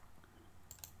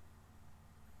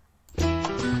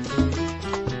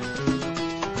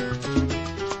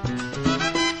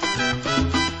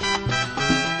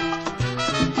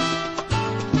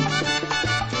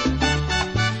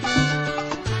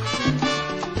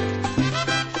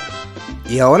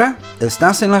Y ahora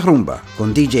estás en la rumba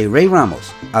con DJ Ray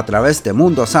Ramos a través de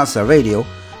Mundo Salsa Radio,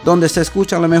 donde se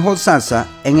escucha la mejor salsa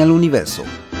en el universo.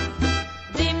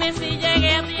 Dime si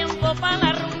llegué a tiempo para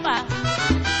la rumba,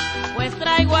 pues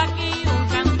traigo aquí un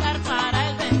cantar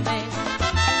para el bebé.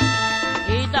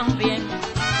 Y también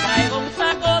traigo un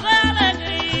saco de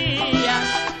alegría,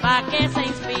 para que se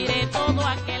inspire todo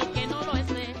aquel que no lo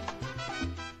esté.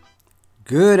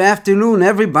 Good afternoon,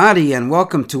 everybody, and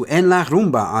welcome to En La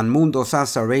Rumba on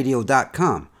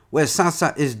MundoSalsaRadio.com, where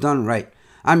salsa is done right.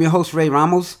 I'm your host, Ray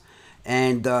Ramos,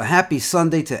 and happy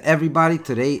Sunday to everybody.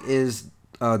 Today is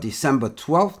December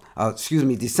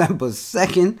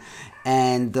 2nd,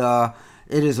 and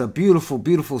it is a beautiful,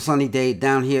 beautiful sunny day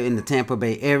down here in the Tampa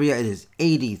Bay area. It is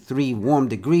 83 warm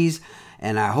degrees,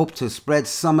 and I hope to spread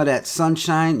some of that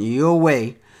sunshine your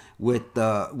way with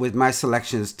my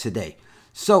selections today.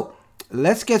 So,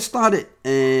 let's get started,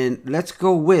 and let's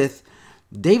go with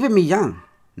David Millán,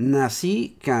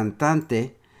 Nací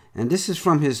Cantante, and this is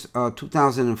from his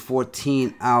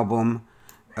 2014 album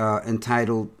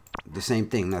entitled the same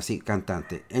thing, Nací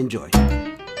Cantante. Enjoy.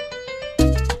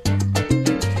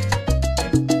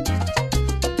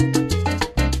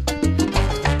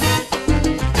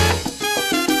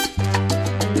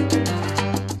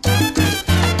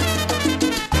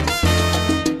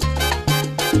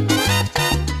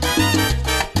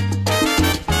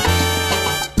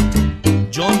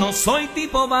 Soy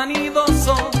tipo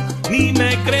vanidoso, ni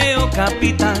me creo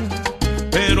capitán,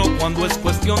 pero cuando es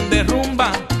cuestión de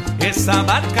rumba, esa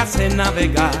barca sé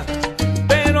navegar.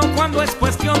 Pero cuando es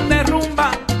cuestión de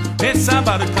rumba, esa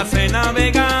barca sé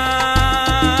navegar.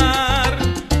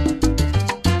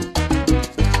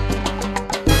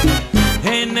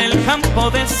 En el campo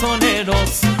de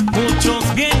soneros,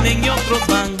 muchos vienen y otros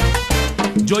van.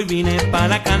 Yo hoy vine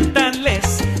para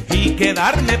cantarles y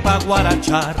quedarme pa'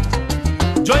 guarachar.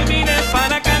 Yo hoy vine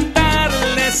para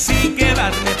cantarles y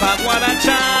quedarme pa'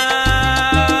 guarachar.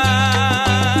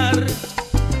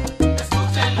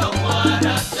 Escúchenlo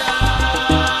guarachar.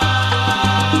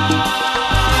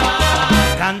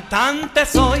 Cantante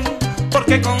soy,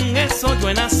 porque con eso yo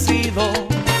he nacido.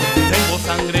 Tengo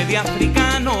sangre de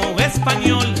africano,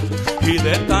 español y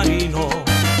de taíno.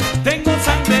 Tengo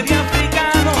sangre de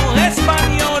africano,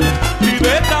 español y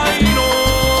de taíno.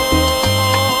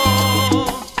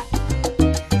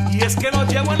 Es que lo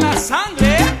llevo en la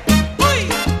sangre. ¡Uy!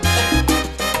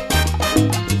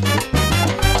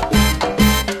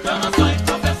 Yo no soy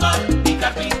profesor ni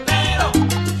carpintero,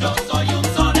 yo soy un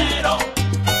sonero.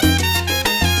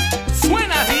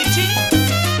 Suena Richie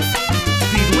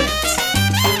Piruets.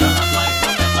 Yo no soy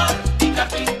profesor ni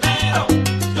carpintero,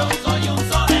 yo soy un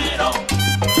sonero.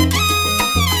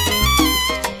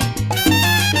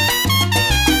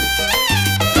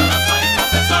 Yo no soy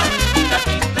profesor ni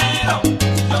carpintero.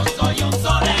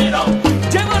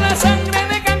 Llevo la sangre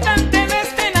de cantante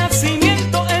desde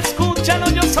nacimiento, escúchalo,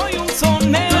 yo soy un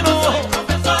sonero. Yo no soy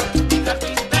profesor ni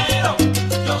carpintero,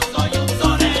 yo soy un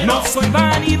sonero. No soy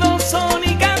vanidoso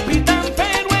ni capitán,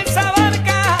 pero esa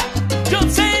barca yo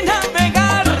sé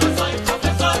navegar. Yo no soy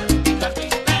profesor ni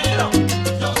carpintero,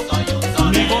 yo soy un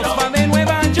sonero. Mi voz va de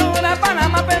Nueva York a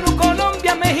Panamá, Perú,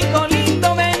 Colombia, México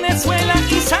lindo, Venezuela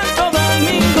y Santo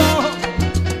Domingo.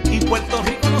 Y Puerto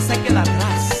Rico no se queda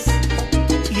atrás.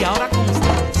 Y ahora con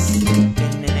ustedes,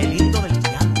 el nenelito del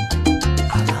piano,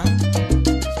 Adán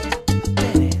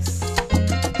Pérez.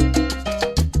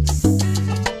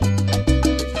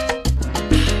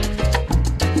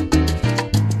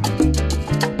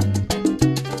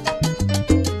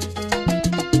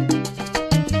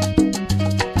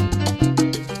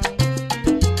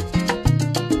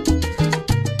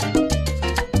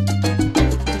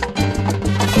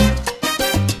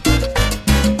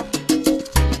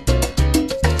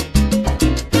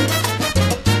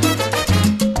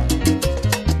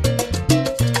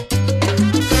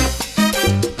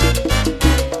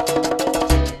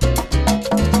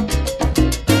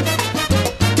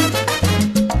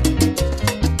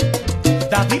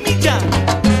 David Millán.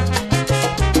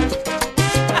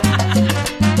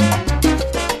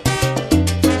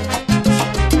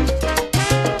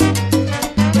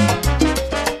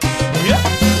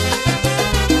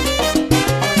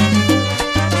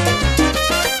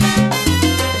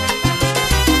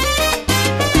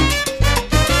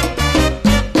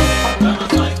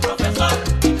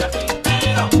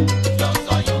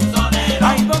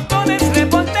 Hay doctores,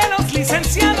 reporteros,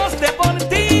 licenciados,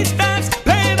 deportistas,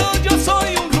 pero yo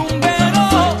soy un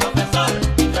rumbero.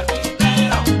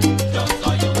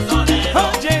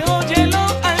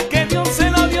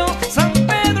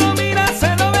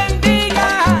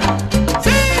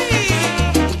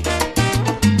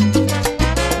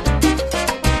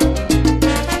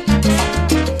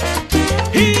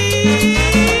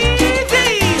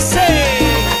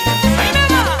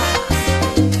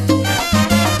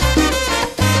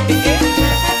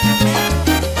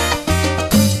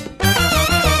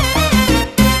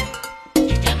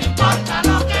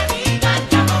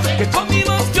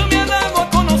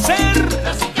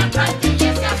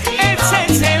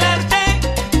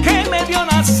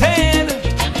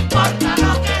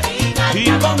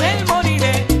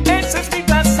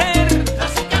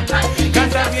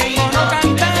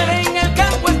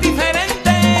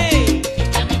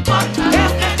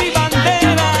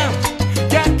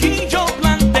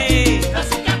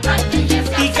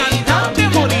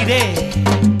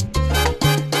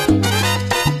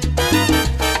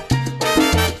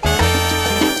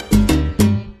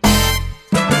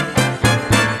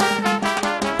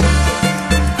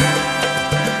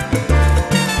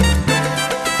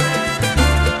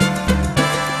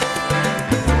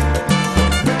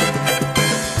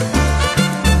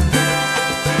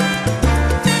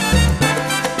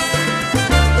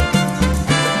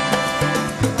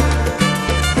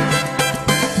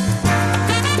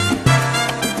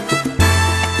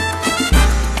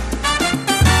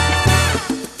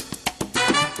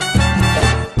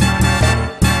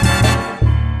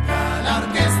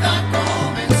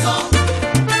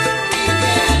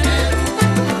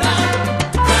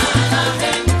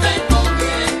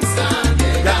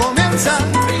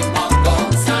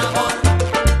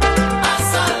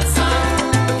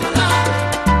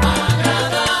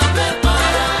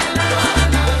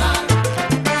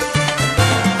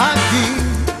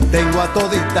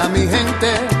 todita mi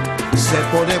gente, se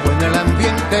pone bueno el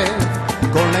ambiente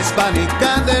con la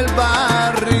hispánica del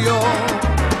barrio.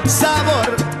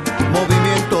 Sabor,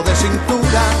 movimiento de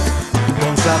cintura,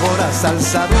 con sabor a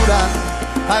salsa dura,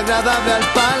 agradable al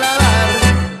paladar.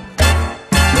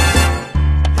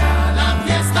 Ya la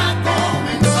fiesta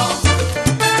comenzó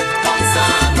con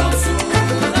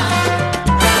sabrosura,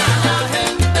 ya la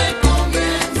gente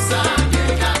comienza a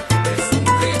llegar, es un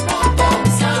ritmo con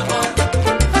sabor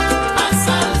a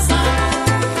salsa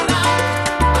dura,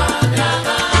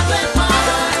 agradable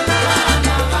para el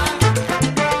paladar.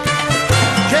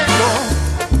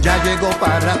 Ya llegó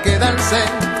para quedarse,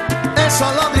 eso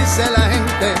lo dice la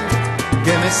gente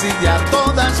que me sigue a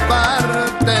todas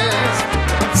partes.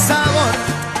 Sabor,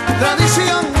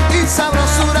 tradición y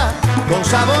sabrosura, con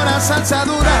sabor a salsa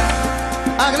dura,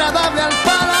 agradable al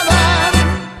paladar.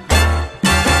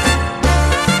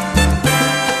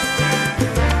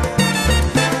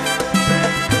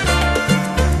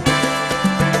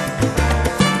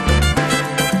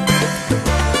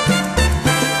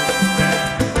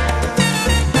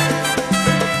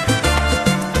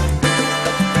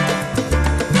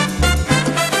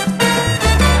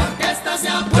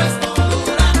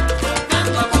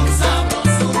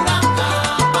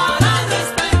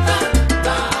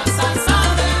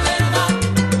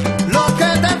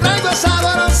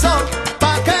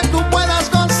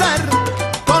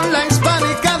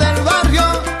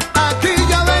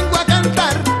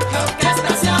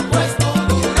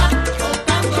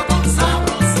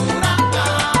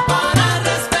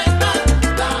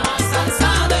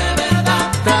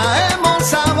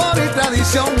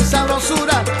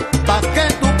 Sabrosura, pa'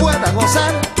 que tú puedas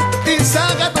gozar y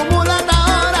saca tu mulata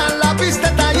ahora, la pista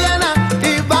está llena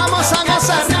y vamos a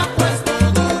gozar. Se ha puesto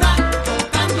dura,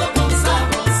 tocando con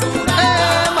sabrosura,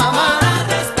 mamá, para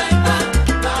respetar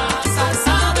la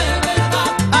salsa de verdad.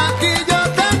 Aquí yo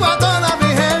tengo a toda mi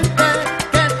gente,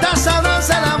 que está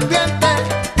sabrosa el ambiente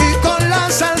y con la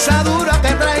salsa dura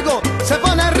que traigo se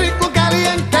pone rico y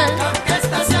caliente. La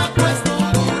orquesta se ha puesto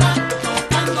dura,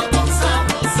 tocando con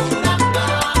sabrosura,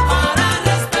 para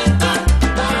respetar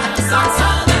la salsa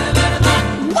de verdad.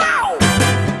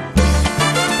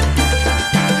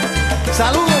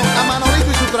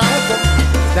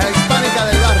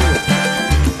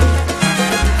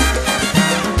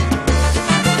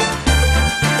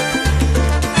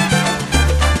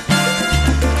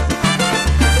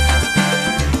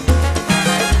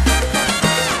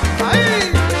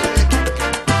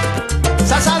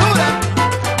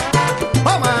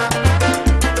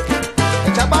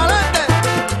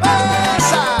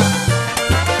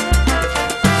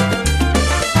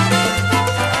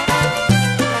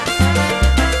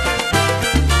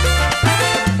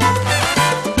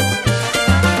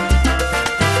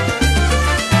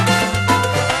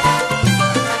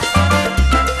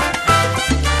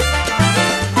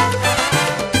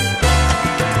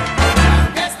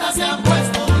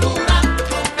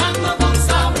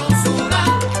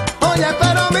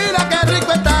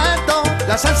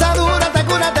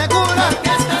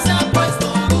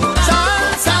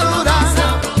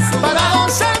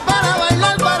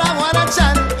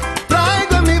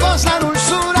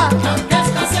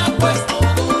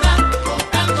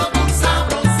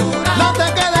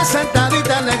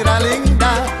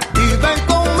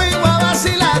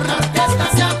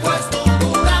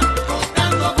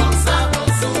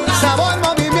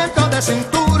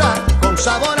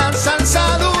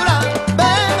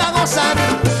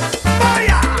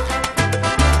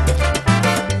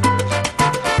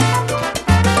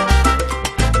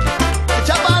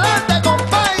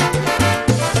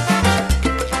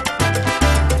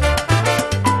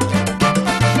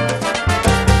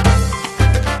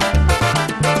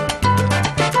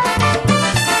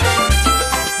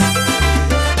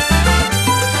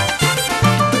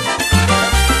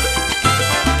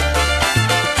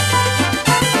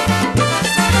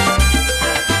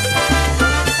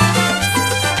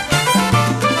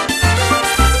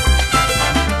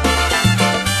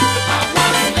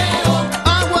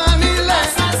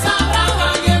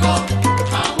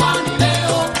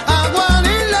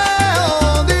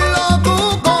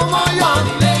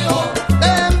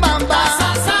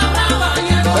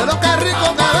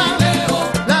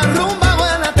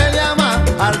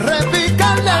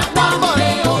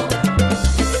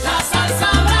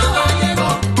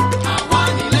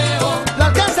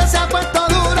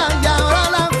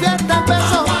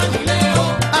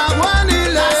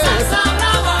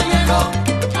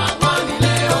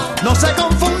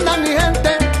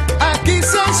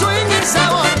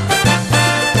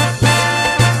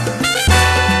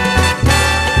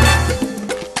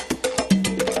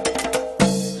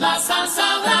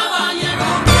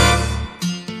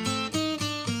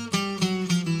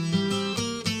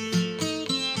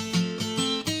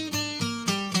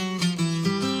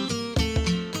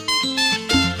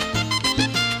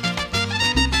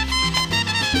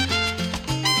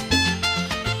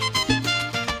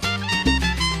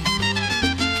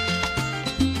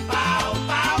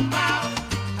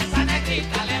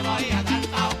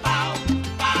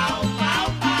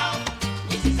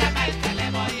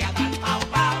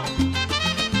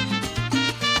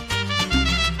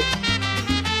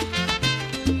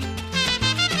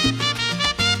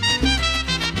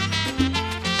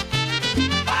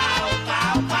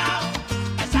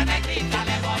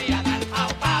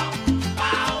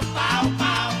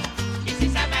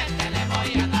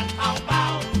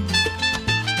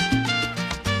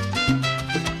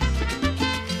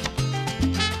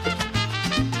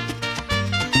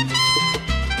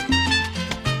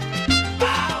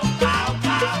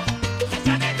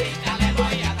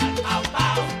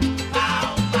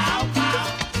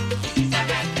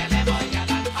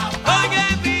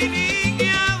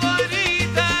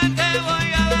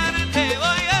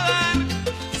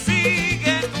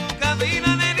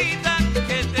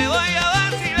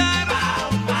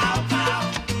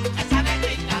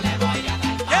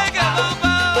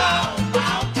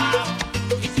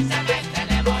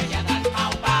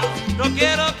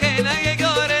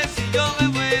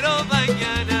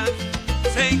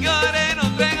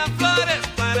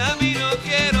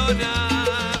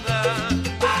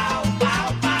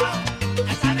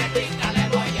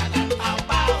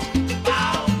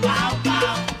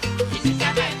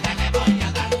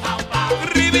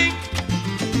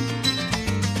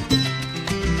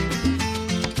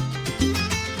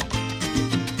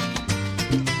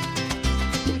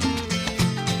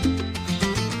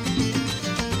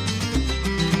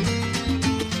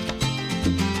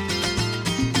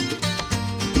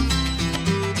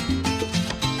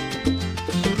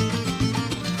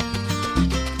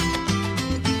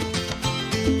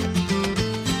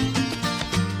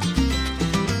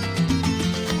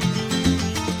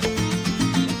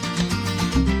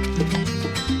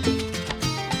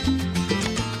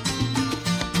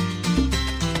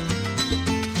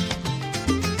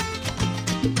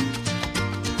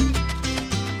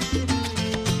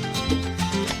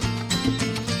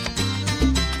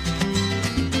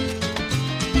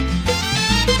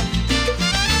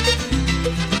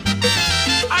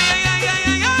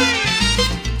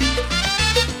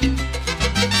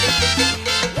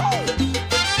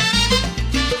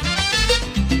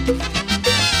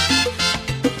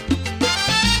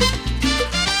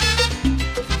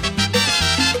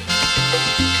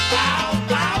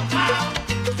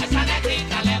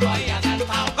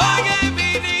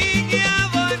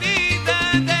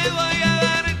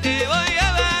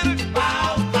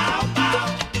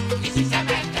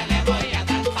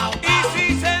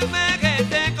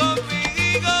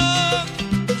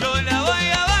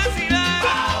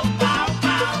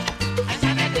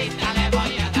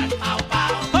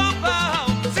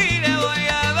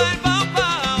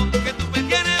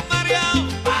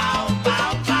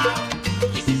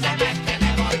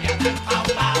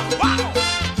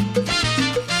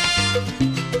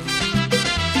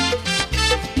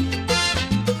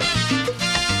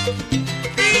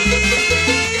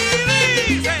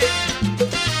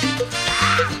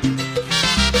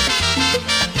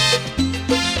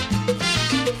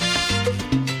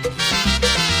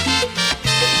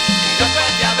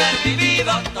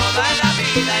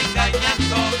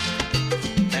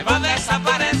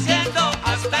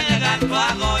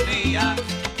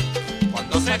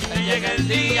 Siempre llega el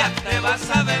día, te vas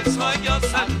a ver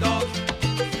sollozando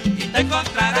y te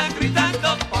encontrarás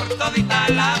gritando por todita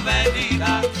la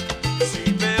avenida.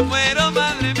 Si me muero,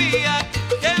 madre mía,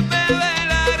 ¿quién me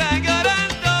velará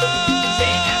llorando? Si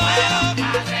me muero,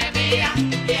 madre mía,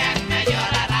 ¿quién me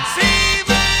llorará? Si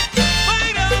me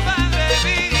muero, madre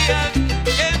mía,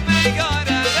 ¿quién me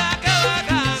llorará?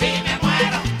 Cabacán. Si me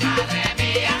muero, madre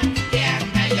mía, ¿quién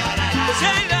me llorará? Si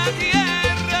en la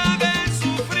tierra he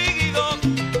sufrido,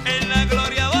 en la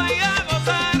gloria voy a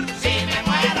gozar. Si me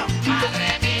muero, madre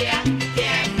mía,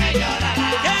 ¿quién me llorará?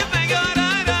 ¿Quién me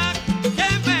llorará?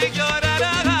 ¿Quién me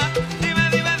llorará? Dime,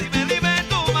 dime, dime, dime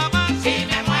tu mamá. Si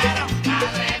me muero,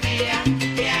 madre mía,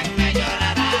 ¿quién me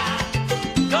llorará?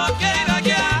 No quiero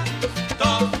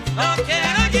llanto, no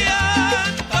quiero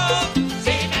llanto.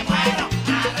 Si me muero,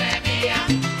 madre mía,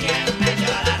 ¿quién me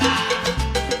llorará?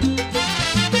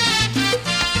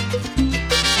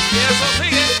 Y eso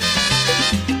sigue.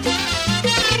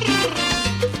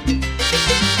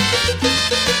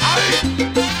 ¡Ay!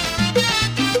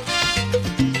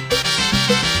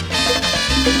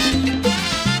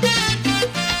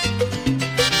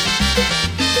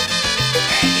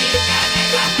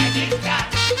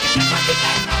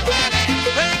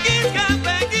 Pellizca,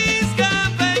 negra,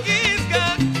 pellizca,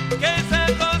 que esa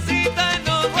cosita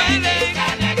no duele. Pellizca,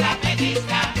 negra,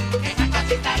 pellizca, que esas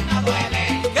cositas no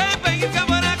duelen. Que pellizca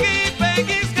por aquí,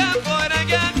 pellizca por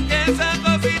allá, que esa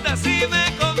cosita sí me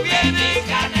conviene.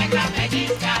 Pellizca, negra,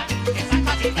 pellizca, que esas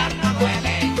cositas no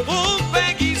duelen. Un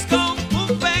pellizcón,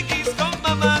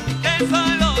 mamá, eso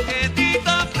es lo que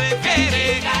Tito prefiere.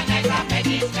 Pellizca, negra,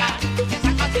 pellizca, que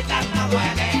esas cositas no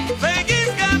duelen.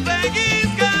 Pellizca,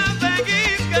 pellizca,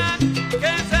 pellizca, que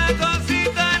esa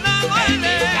cosita no duele.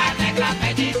 Pellizca, negra,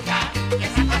 pellizca, que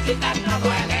esas cositas no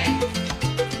duelen.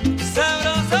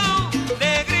 Sabroso,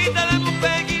 negrita, dame un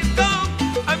pellizcón,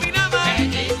 a mí nada más.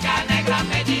 Pellizca, negra,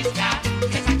 pellizca,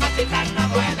 que esas cositas no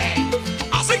duelen.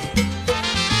 Así.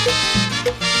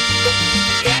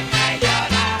 ¿Quién me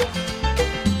llora?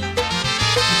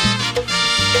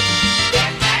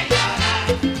 ¿Quién me llora?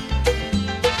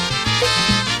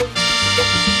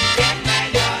 ¿Quién me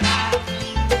llora?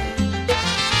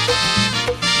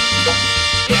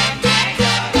 ¿Quién me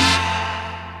llora?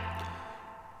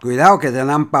 Cuidado que te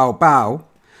dan pao pao.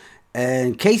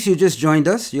 In case you just joined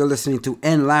us, you're listening to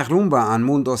En La Rumba on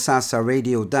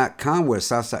MundoSalsaRadio.com, where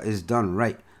salsa is done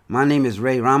right. My name is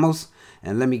Ray Ramos,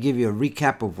 and let me give you a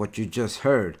recap of what you just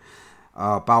heard.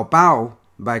 Pao Pao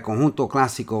by Conjunto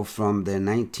Clásico from their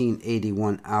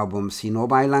 1981 album Si No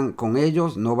Bailan Con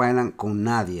Ellos, No Bailan Con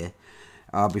Nadie.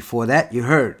 Before that, you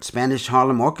heard Spanish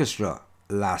Harlem Orchestra,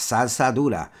 La Salsa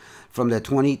Dura, from their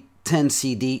 2010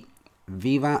 CD,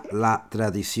 Viva la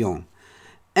Tradición.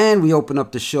 And we open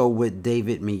up the show with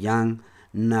David Millán,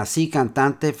 Nací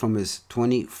Cantante, from his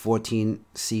 2014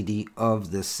 CD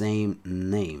of the same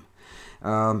name.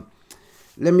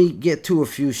 Let me get to a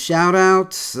few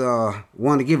shout-outs.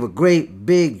 Want to give a great,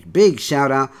 big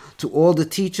shout-out to all the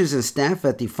teachers and staff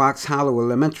at the Fox Hollow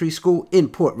Elementary School in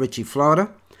Port Richey,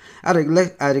 Florida.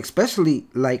 I'd especially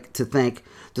like to thank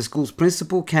the school's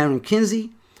principal, Karen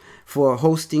Kinsey, for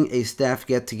hosting a staff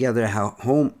get-together at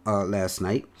home last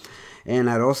night.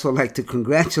 And I'd also like to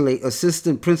congratulate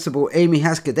Assistant Principal Amy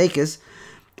Haskadakis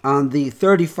on the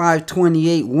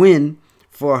 35-28 win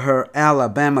for her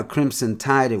Alabama Crimson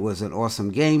Tide. It was an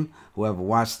awesome game. Whoever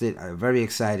watched it, very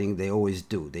exciting. They always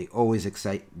do. They always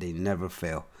excite. They never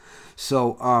fail.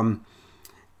 So,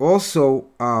 also,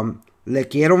 le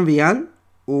quiero enviar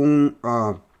un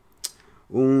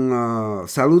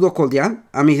saludo cordial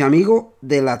a mis amigos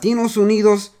de Latinos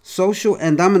Unidos Social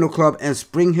and Domino Club en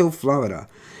Spring Hill, Florida.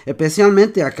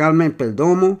 Especialmente a Carmen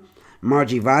Perdomo,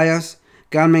 Margie Vallas,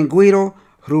 Carmen Guido,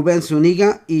 Rubén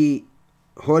Zuniga y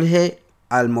Jorge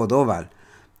Almodóvar.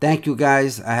 Thank you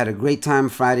guys. I had a great time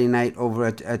Friday night over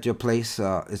at your place.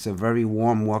 It's a very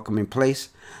warm, welcoming place.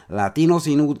 Latinos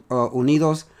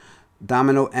Unidos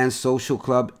Domino and Social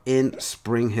Club in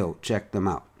Spring Hill. Check them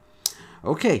out.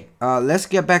 Okay, let's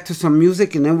get back to some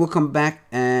music and then we'll come back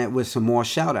with some more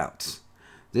shout outs.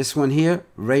 This one here,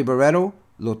 Ray Barreto,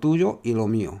 Lo Tuyo y Lo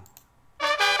Mío.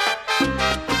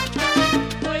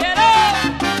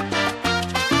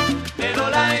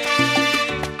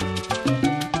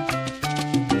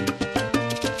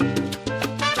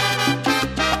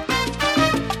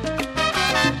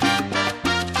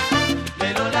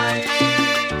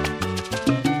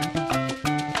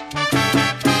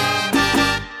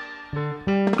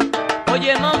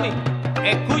 Oye mami,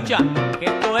 escucha, que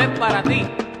esto es para ti.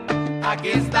 Aquí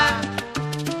está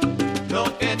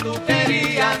lo que tú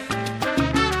querías.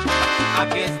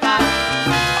 Aquí está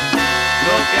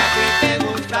lo que a ti te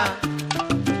gusta.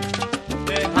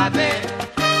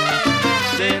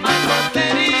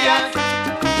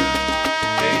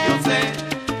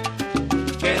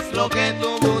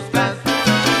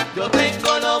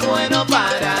 bueno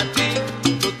para ti,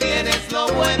 tú tienes lo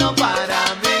bueno para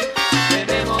mí,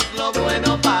 tenemos lo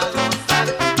bueno para gozar,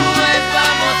 pues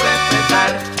vamos a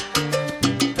empezar.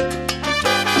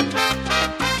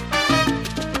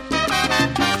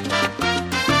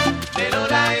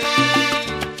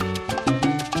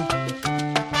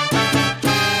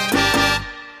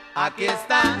 Aquí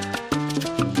está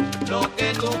lo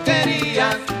que tú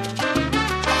querías,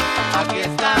 aquí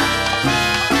está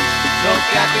lo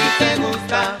que a ti te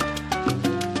gusta,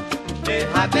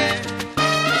 déjate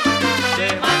de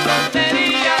más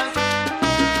tonterías,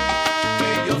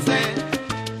 que yo sé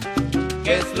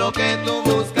que es lo que tú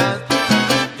buscas,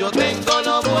 yo tengo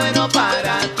lo bueno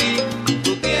para ti,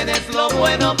 tú tienes lo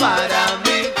bueno para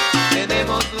mí,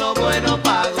 tenemos lo bueno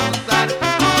para gozar,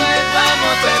 pues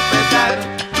vamos a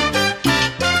empezar.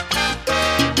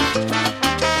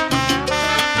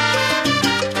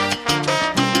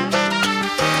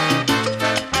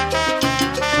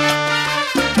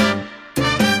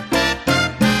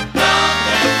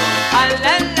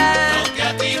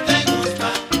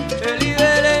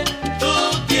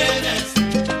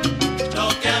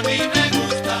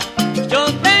 Yo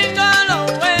tengo lo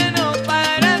bueno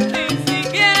para ti.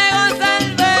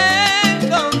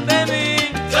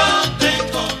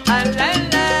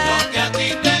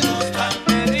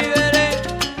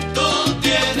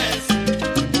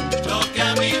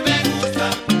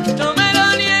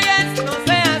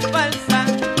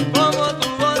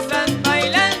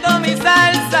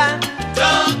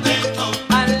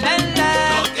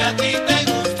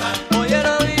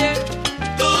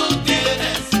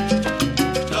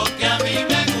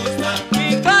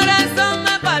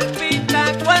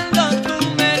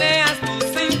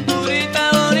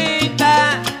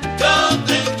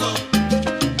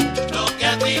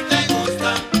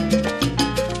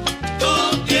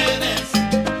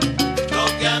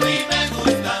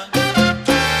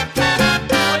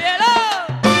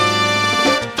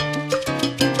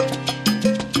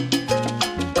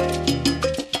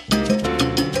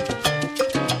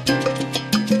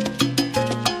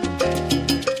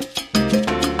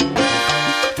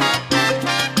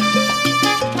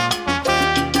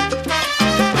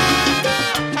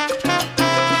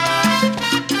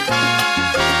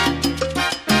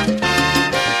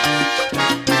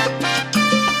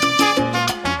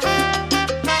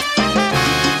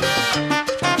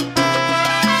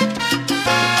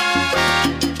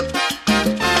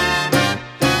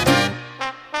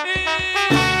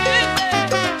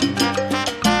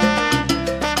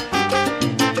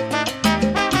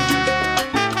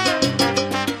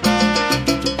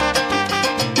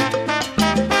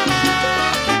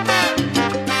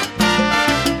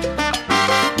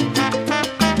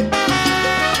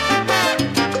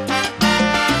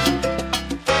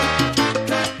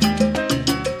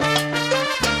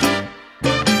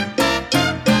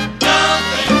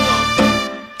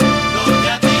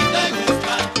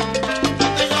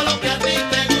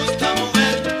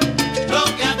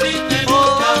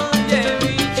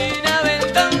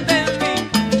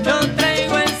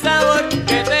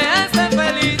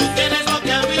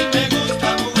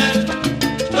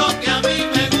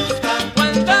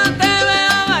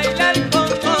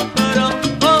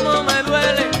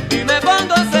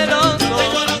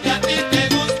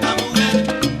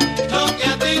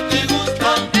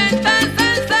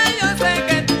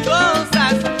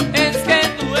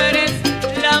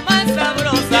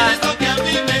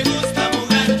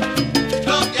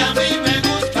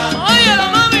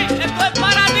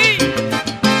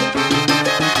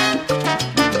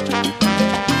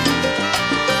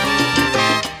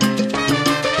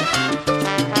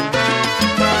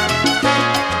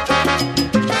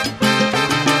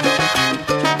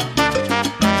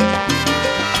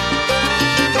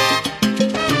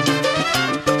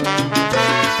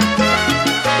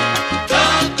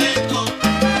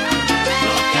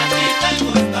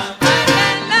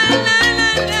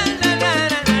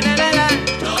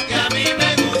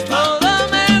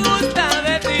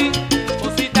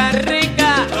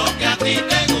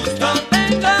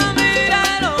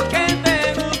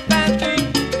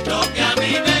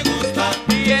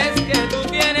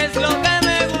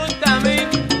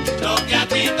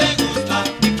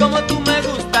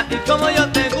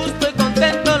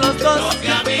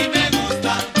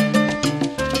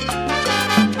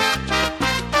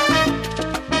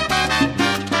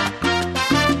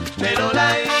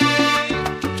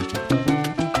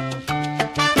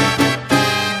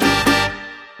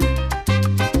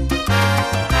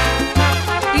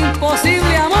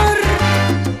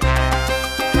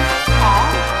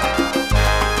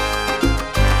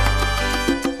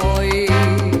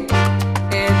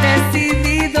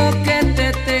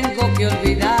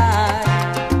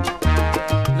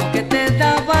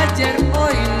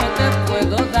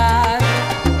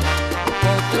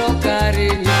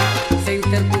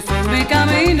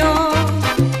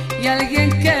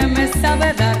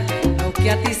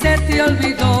 te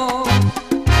olvidó.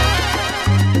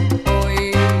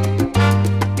 Hoy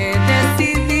he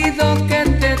decidido que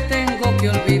te tengo que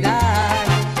olvidar.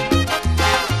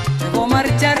 Debo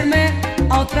marcharme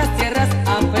a otras tierras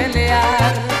a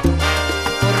pelear,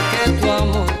 porque tu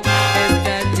amor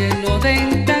está lleno de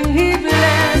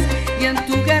intangibles y en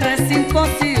tu guerra es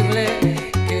imposible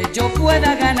que yo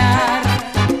pueda ganar.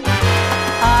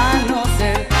 A no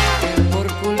ser que por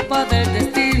culpa del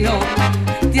destino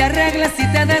te arregles y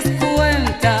te des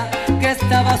cuenta que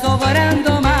estabas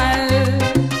obrando mal.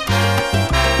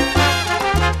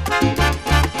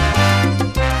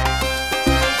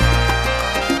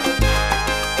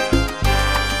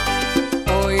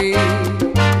 Hoy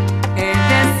he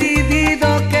decidido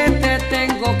que te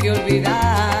tengo que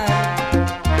olvidar.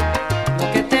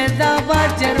 Lo que te daba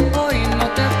ayer hoy no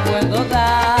te puedo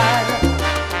dar.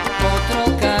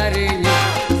 Otro cariño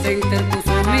se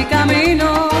interpuso en mi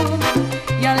camino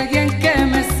y alguien que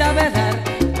me sabe dar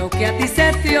lo que a ti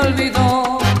se te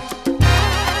olvidó.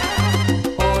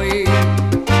 Hoy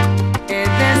he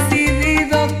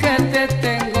decidido que te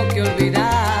tengo que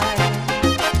olvidar.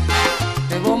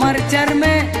 Debo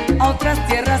marcharme a otras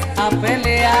tierras a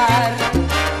pelear,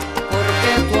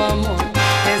 porque tu amor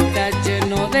está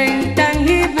lleno de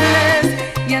intangibles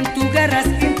y en tu guerra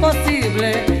es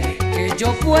imposible que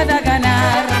yo pueda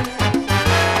ganar.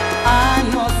 A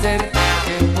no ser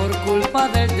que por culpa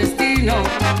del destino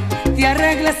te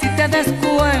arregles y te des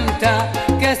cuenta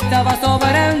que estabas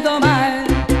obrando mal.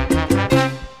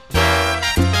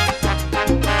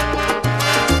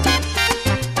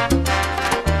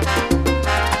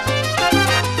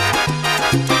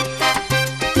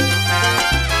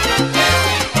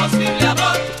 Imposible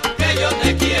amor que yo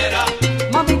te quiera,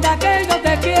 Mamita, que yo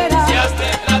te quiera. si has de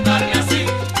tratarme así,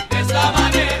 de esta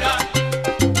manera.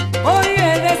 Hoy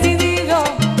he decidido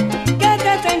que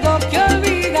te tengo que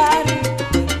olvidar.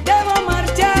 Debo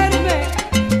marcharme,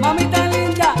 mamita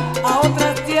linda, a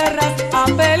otras tierras a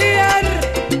pelear.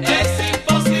 Es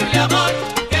imposible amor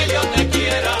que yo te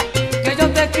quiera, Que yo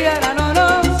te quiera, no,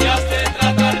 no. si has de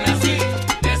tratarme así,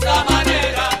 de esta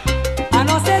manera. A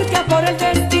no ser que por el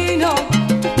destino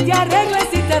te arregles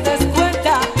y te des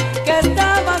cuenta que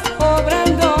estabas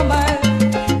obrando mal.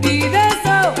 Y de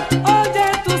eso, oye,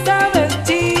 tú sabes,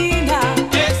 China,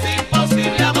 Es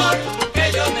imposible amor que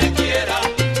yo te quiera,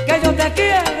 que yo te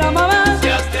quiero, mamá. si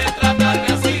has de tratarme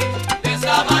así, de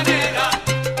esa manera.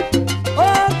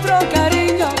 Otro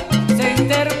cariño se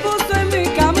interpuso en mi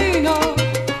camino,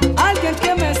 alguien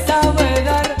que me sabe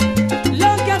dar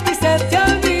lo que a ti se te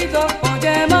olvidó.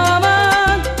 Oye,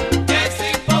 mamá, Es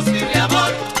imposible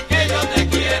amor que yo te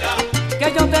quiera, que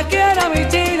yo te quiera, mi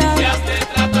China. si has de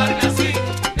tratarme así,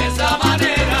 de esa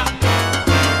manera.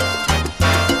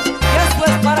 Y esto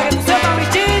es para que tú sepas, mi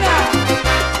China,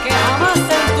 que jamás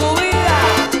en tu vida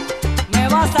me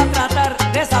vas a tratar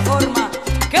de esa forma.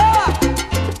 ¿Qué va?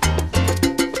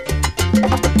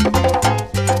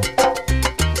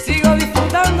 Sigo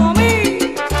disfrutando a mí.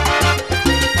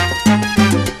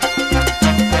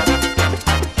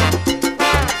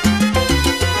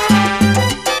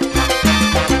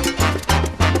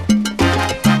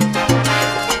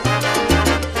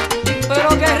 Pero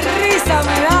qué risa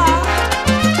me da.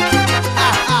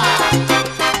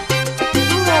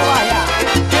 Tú no vayas.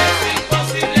 Es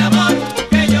imposible amor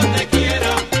que yo te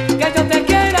quiera, Que yo te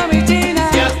quiera, mi China.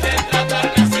 si has de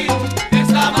tratarme así, de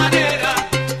esa manera.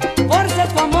 Por ser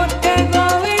tu amor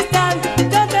egoísta,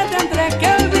 yo te tendré que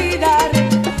olvidar,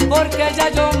 porque ya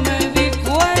yo me di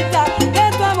cuenta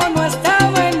que tu amor no está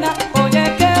buena. Oye,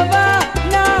 que va,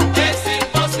 no, Es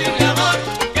imposible amor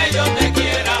que yo te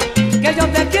quiera, que yo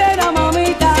te quiera,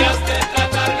 mamita. si has de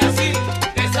tratarme así,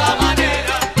 de esa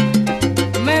manera.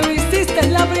 Me lo hiciste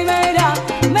la primera,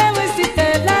 me lo hiciste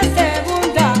la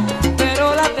segunda,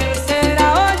 pero la tercera,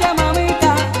 oye,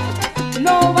 mamita,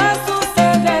 no va a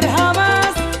suceder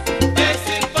jamás. Es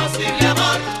imposible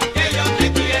amor que yo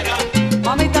te quiera,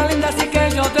 Mamita linda, así que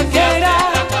yo te si has de quiera.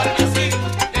 tratarme así,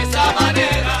 de esa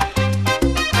manera.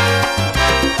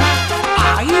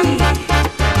 Ay.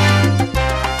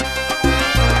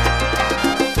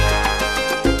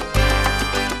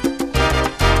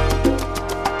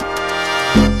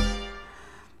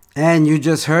 And you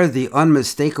just heard the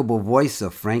unmistakable voice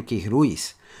of Frankie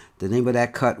Ruiz. The name of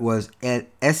that cut was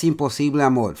Es Imposible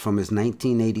Amor from his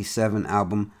 1987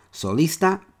 album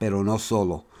Solista, Pero No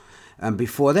Solo. And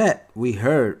before that, we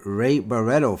heard Ray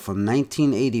Barretto from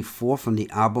 1984 from the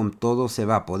album Todo Se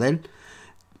Va a Poder,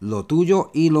 Lo Tuyo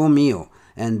y Lo Mío.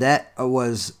 And that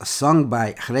was sung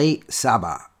by Rey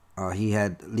Saba. He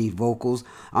had lead vocals.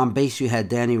 On bass, you had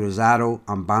Danny Rosado.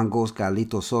 On bongos,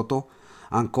 Carlito Soto.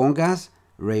 On congas,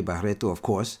 Ray Barretto, of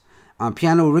course. On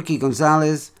piano, Ricky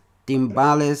Gonzalez.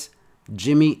 Timbales,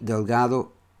 Jimmy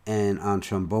Delgado. And on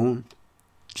trombone,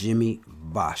 Jimmy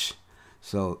Bosch.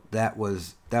 So that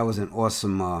was an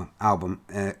awesome album.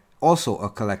 Also a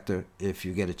collector if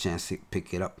you get a chance to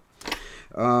pick it up.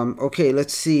 Okay,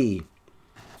 let's see.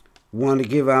 Want to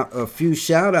give out a few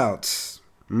shout outs.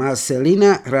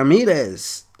 Marcelina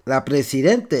Ramirez, La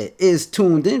Presidente, is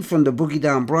tuned in from the Boogie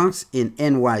Down Bronx in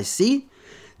NYC.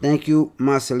 Thank you,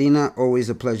 Marcelina. Always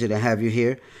a pleasure to have you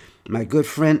here. My good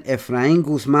friend Efraín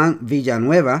Guzmán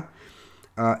Villanueva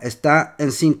está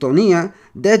en sintonía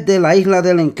desde la Isla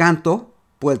del Encanto,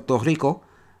 Puerto Rico,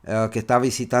 que está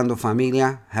visitando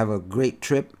familia. Have a great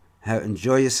trip.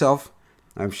 Enjoy yourself.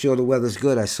 I'm sure the weather's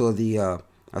good. I saw the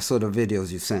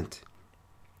videos you sent.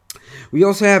 We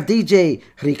also have DJ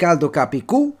Ricardo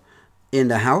Capicu in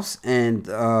the house, and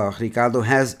Ricardo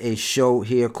has a show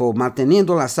here called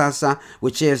Manteniendo la Salsa,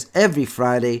 which airs every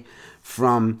Friday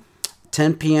from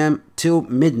 10 p.m. till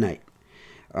midnight.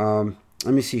 Let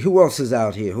me see, who else is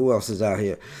out here?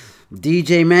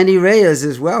 DJ Manny Reyes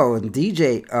as well. And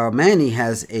DJ Manny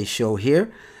has a show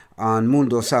here on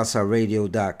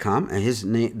MundoSalsaRadio.com.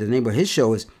 And the name of his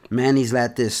show is Manny's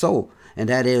Latin Soul. And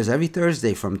that airs every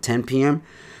Thursday from 10 p.m.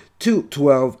 to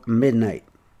 12 midnight.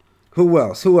 Who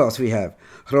else we have?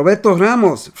 Roberto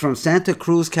Ramos from Santa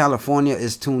Cruz, California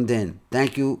is tuned in.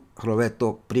 Thank you,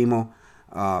 Roberto Primo.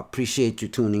 Appreciate you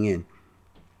tuning in.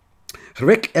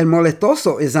 Rick El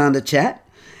Molestoso is on the chat,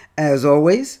 as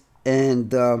always,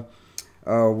 and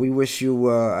we wish you.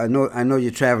 I know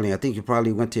you're traveling. I think you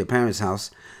probably went to your parents'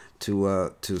 house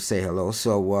to say hello.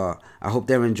 So I hope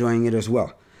they're enjoying it as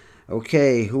well.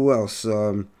 Okay, who else?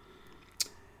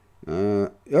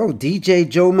 DJ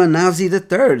Joe Manazzi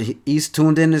III. He's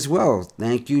tuned in as well.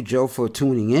 Thank you, Joe, for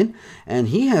tuning in. And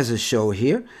he has a show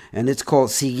here, and it's called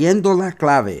Siguiendo la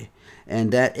Clave,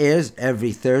 and that airs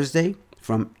every Thursday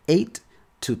from 8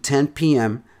 to 10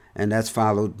 p.m., and that's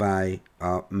followed by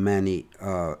Manny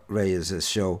Reyes'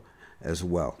 show as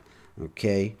well.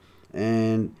 Okay,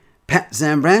 and Pat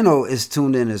Zambrano is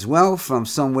tuned in as well from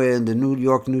somewhere in the New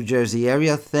York, New Jersey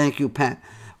area. Thank you, Pat.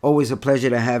 Always a pleasure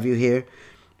to have you here.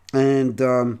 And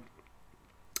on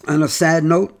a sad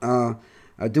note,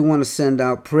 I do want to send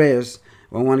out prayers.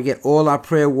 I want to get all our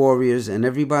prayer warriors and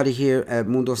everybody here at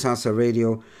Mundo Salsa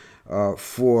Radio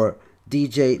for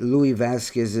DJ Louis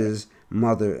Vasquez's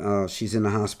mother. She's in the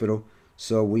hospital.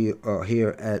 So we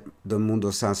here at the Mundo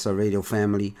Salsa Radio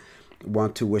family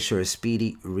want to wish her a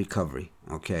speedy recovery.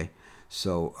 Okay.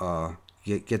 So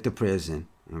get the prayers in.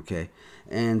 Okay.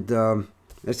 And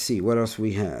let's see what else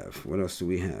we have. What else do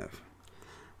we have?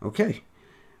 Okay.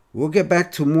 We'll get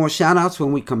back to more shout outs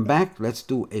when we come back. Let's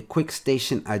do a quick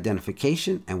station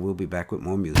identification and we'll be back with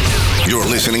more music. You're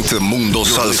listening to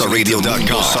MundoSalsaRadio.com,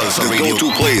 the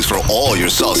go-to place for all your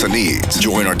salsa needs.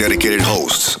 Join our dedicated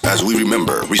hosts as we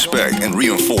remember, respect, and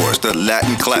reinforce the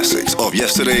Latin classics of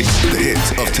yesterday, the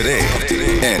hits of today,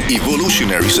 and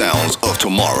evolutionary sounds of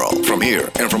tomorrow from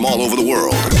here and from all over the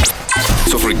world.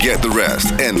 So forget the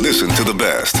rest and listen to the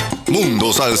best.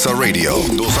 Mundo Salsa Radio,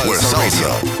 where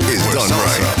salsa is done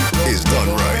right. Is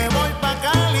done right.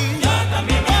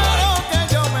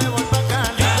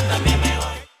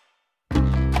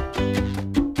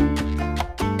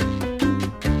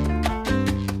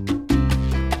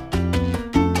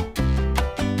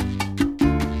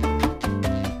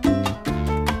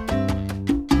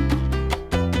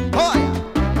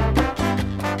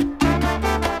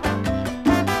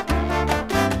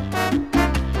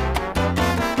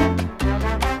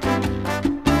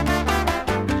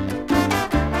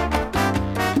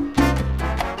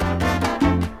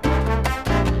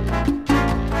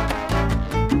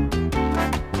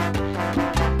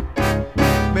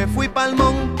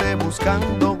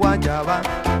 Buscando guayaba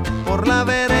por la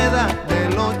vereda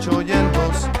del 8 y el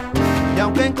 2, y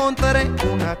aunque encontré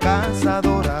una casa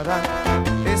dorada,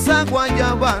 esa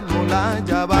guayaba no la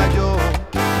hallaba yo.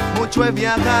 Mucho he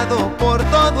viajado por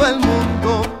todo el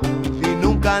mundo y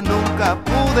nunca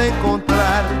pude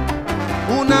encontrar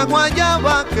una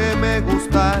guayaba que me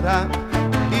gustara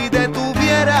y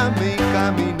detuviera mi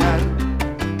caminar.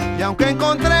 Y aunque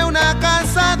encontré una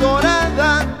casa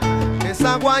dorada,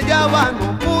 esa guayaba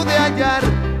no pude hallar.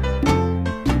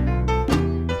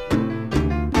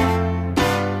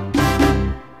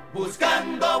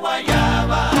 Buscando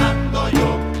guayaba ando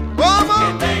yo.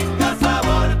 ¿Cómo? Que tenga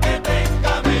sabor, que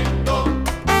tenga mento.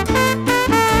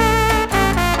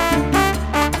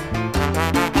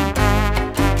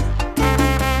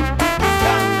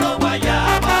 Buscando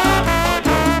guayaba ando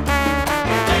yo.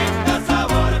 Que tenga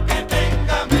sabor, que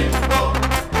tenga mento.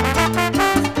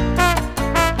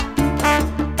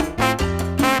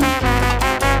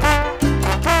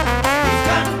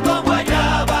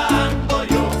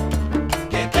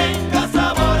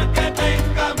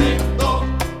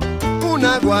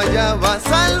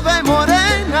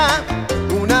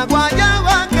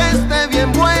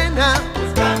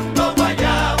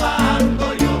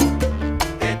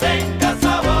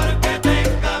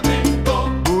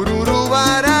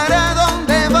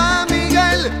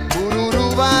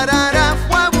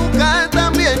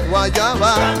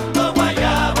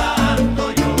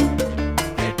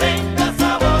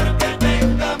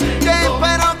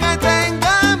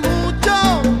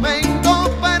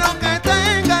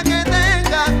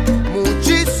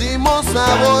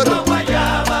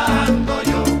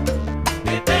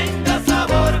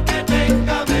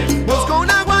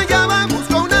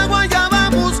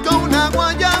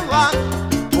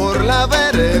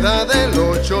 vereda del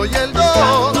 8 y el 2.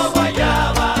 Buscando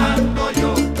guayaba ando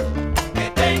yo,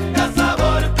 que tenga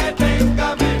sabor, que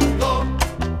tenga mento.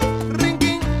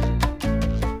 Rinquín.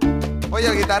 Oye,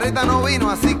 el guitarrista no vino,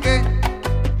 así que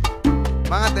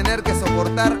van a tener que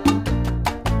soportar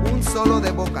un solo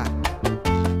de boca.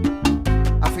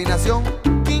 Afinación,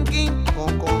 kin, kin,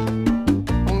 con, con.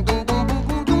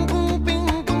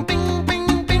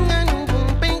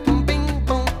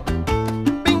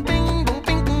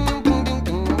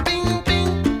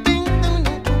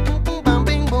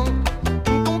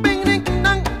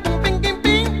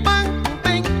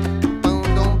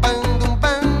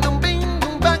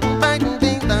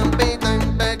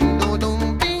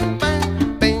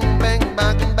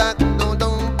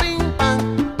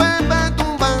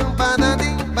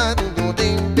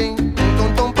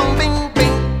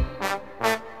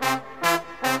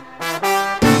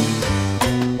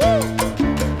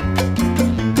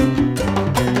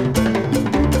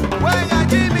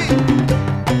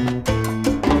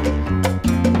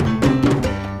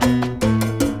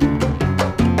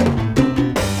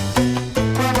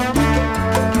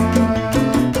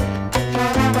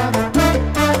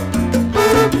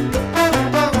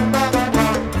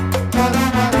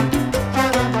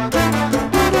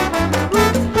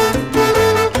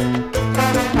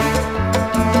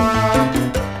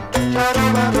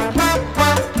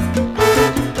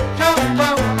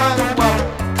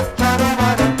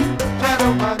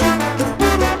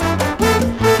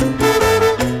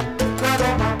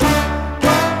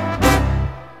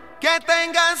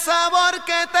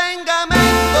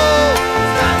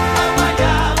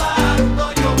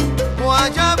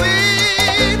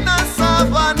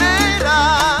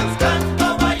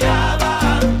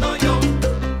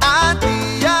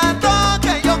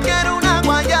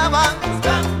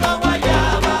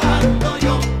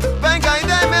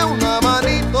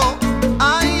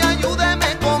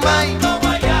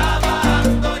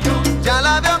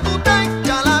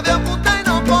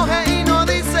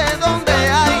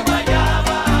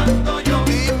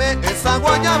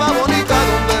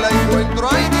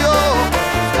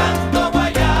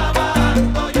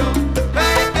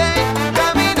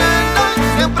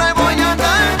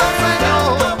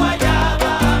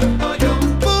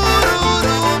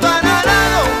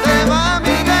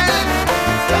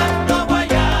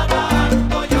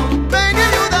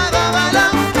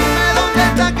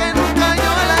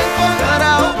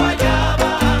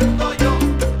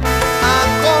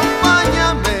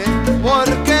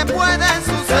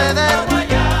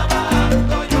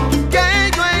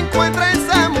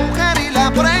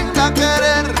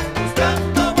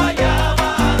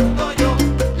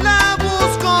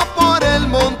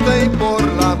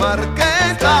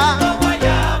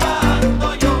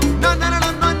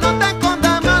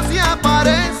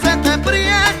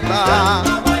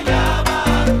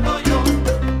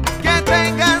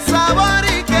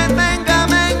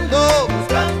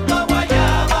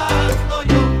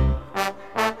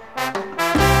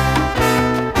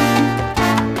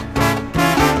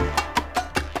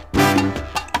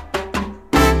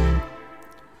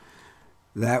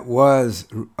 That was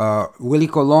Willie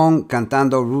Colon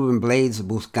cantando Ruben Blades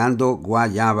Buscando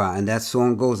Guayaba. And that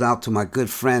song goes out to my good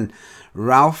friend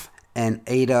Ralph and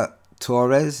Ada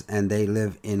Torres. And they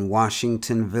live in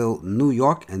Washingtonville, New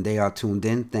York. And they are tuned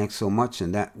in. Thanks so much.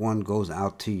 And that one goes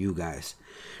out to you guys.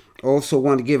 Also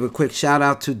want to give a quick shout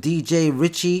out to DJ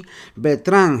Richie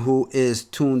Beltran, who is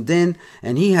tuned in,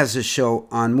 and he has a show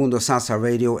on Mundo Salsa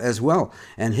Radio as well.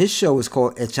 And his show is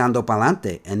called Echando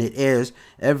Palante, and it airs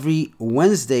every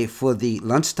Wednesday for the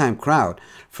lunchtime crowd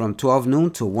from 12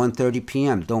 noon to 1:30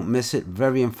 p.m. Don't miss it.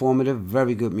 Very informative,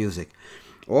 very good music.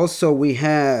 Also, we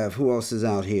have, who else is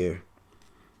out here?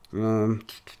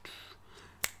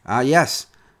 Yes.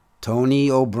 Tony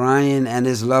O'Brien and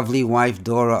his lovely wife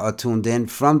Dora are tuned in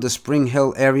from the Spring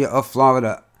Hill area of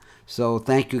Florida. So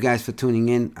thank you guys for tuning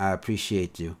in. I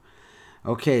appreciate you.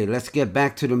 Okay, let's get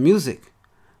back to the music.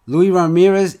 Luis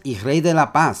Ramirez y Rey de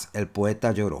la Paz, el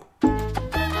poeta lloró.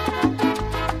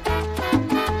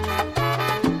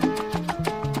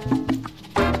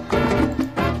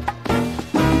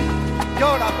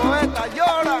 Llora, poeta,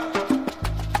 llora.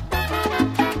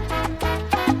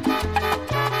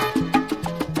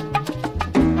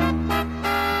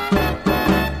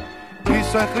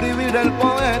 Escribir el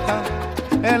poeta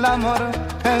el amor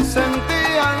que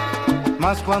sentía,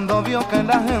 mas cuando vio que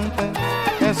la gente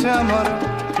ese amor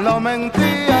lo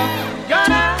mentía.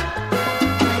 Llora,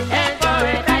 el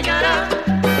poeta lloró,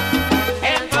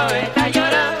 el poeta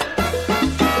lloró,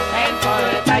 el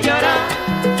poeta lloró.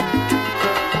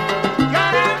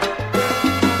 Llora,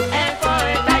 el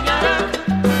poeta lloró,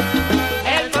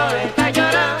 el poeta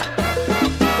lloró,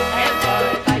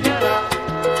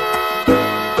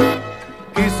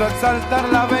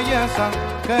 belleza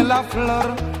que la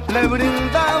flor le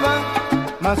brindaba,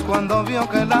 mas cuando vio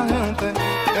que la gente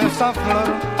esa flor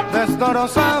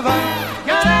destrozaba.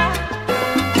 Llora,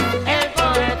 el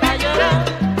poeta lloró,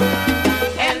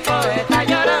 el poeta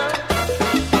lloró,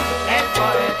 el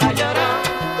poeta lloró.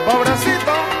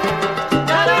 Pobrecito,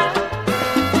 Lloró,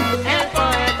 el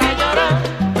poeta lloró,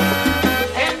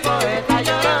 el poeta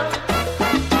lloró,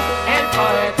 el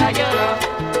poeta lloró.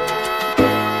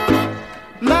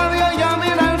 nadie ya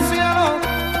mira al cielo,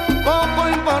 poco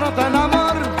importa el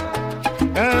amor,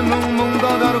 en un mundo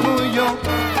de orgullo,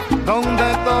 donde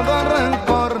todo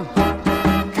rencor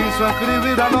quiso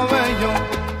escribir a lo bello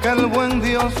que el buen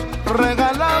Dios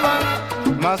regalaba,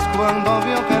 mas cuando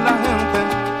vio que la gente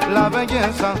la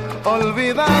belleza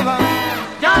olvidaba.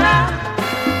 Llora,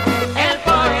 el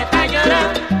poeta lloró,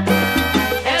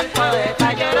 el poeta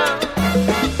lloró,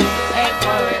 el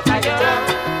poeta lloró.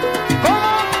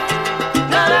 ¿Cómo?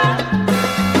 Lloró,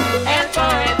 el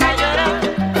poeta lloró,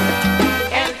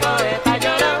 el poeta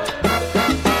lloró,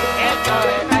 el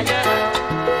poeta lloró.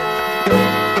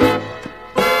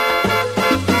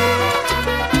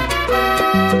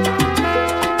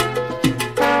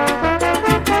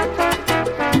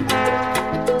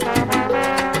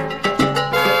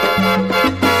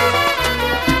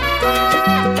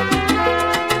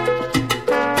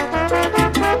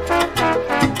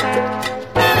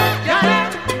 Llora,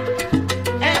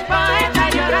 el poeta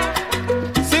lloró.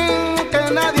 Sin que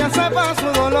nadie sepa su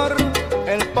dolor,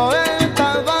 el poeta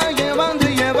va llevando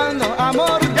y llevando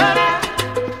amor. Llora,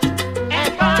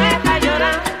 el poeta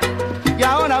lloró. Y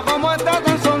ahora como está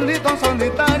tan solito,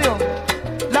 solitario,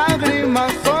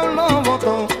 lágrimas solo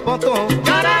botó.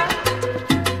 Llora,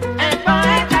 el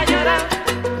poeta lloró.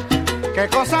 ¿Qué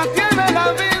cosas tiene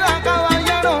la vida,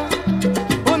 caballero?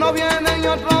 Uno viene y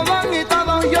otro van y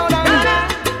todos lloran. Llora,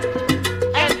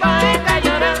 el poeta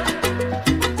lloró.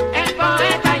 El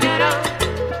poeta lloró.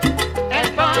 El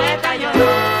poeta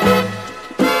lloró.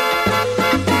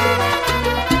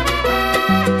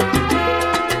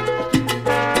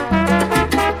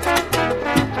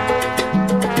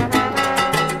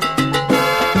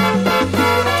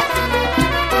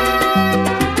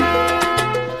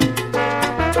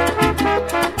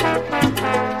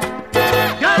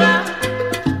 Llora,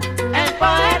 el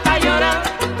poeta lloró.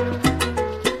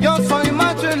 Yo soy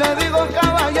macho y le digo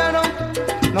caballero,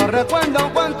 no recuerdo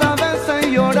cuántas veces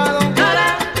he llorado,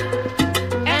 Llora,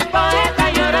 el poeta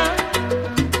lloró.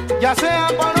 ya sea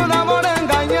por un amor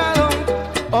engañado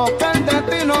o que el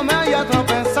destino me haya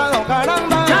tropezado,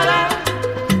 caramba. Llora,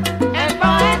 el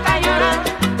poeta lloró.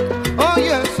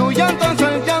 Oye, su llanto es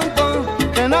el llanto,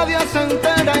 que nadie se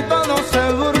entera y todos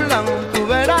se burlan, tú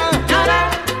verás. Llora,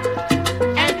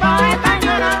 el poeta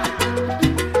lloró.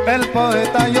 El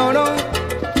poeta lloró,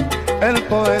 el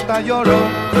poeta lloró.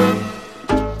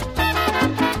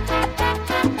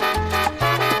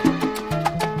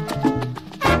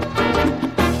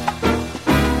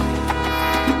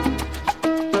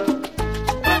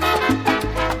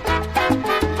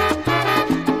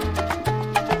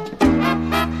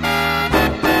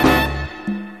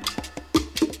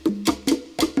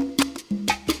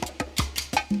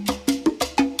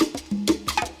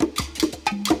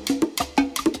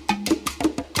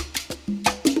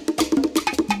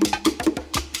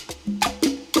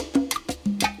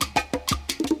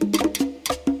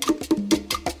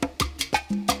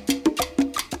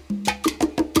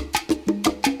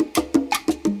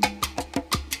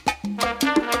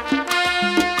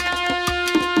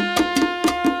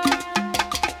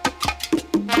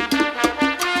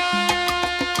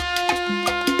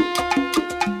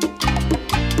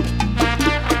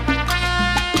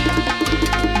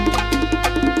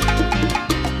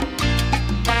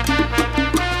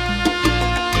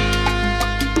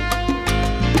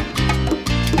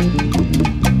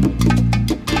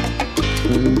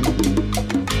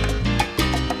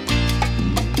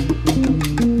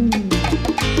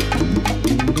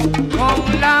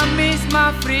 Con la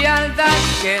misma frialdad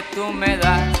que tú me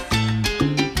das,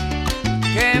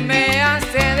 que me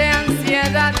hace de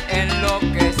ansiedad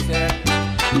enloquecer,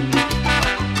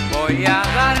 voy a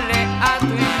darle a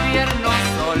tu invierno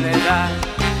soledad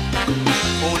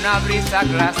una brisa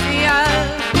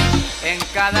glacial en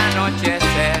cada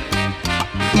anochecer.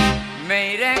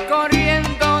 Me iré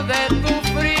corriendo de tu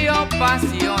frío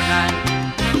pasional.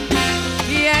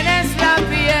 Tienes la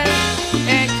piel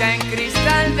hecha en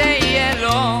cristal de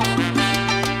hielo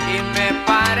y me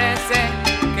parece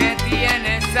que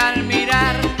tienes al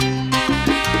mirar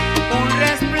un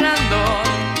resplandor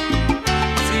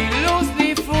sin luz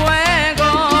ni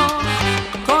fuego,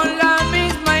 con la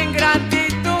misma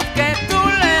ingratitud que tú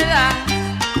le das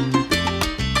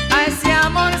a ese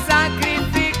amor sagrado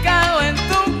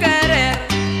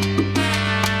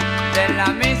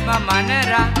misma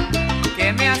manera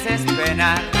que me haces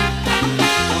penar.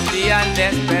 Un día al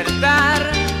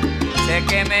despertar, sé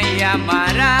que me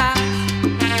llamarás.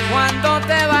 Cuando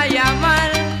te vaya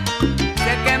mal,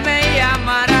 sé que me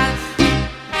llamarás.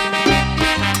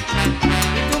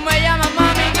 Y tú me llamas,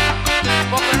 mami,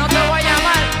 porque no te voy a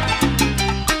llamar.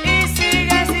 Y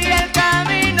sigue, sigue el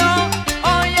camino,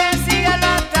 oye, síguelo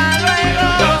hasta luego.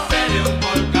 Yo seré un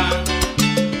volcán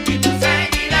y tú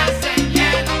seguirás en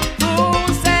hielo. Tú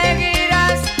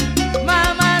seguirás,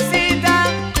 mamacita,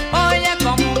 oye,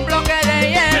 como un bloque de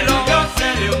hielo. Pero yo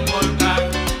seré un volcán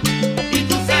y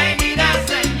tú seguirás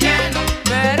en hielo.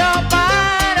 Pero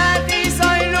para ti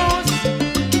soy luz,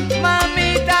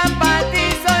 mamita, para ti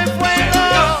soy fuego. Pero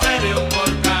yo seré un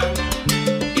volcán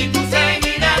y tú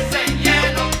seguirás en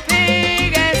hielo.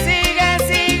 Sigue, sigue,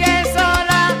 sigue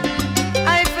sola,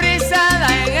 hay frisada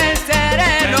en el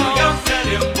sereno. Pero yo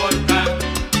seré un volcán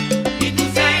y tú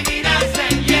seguirás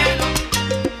en hielo.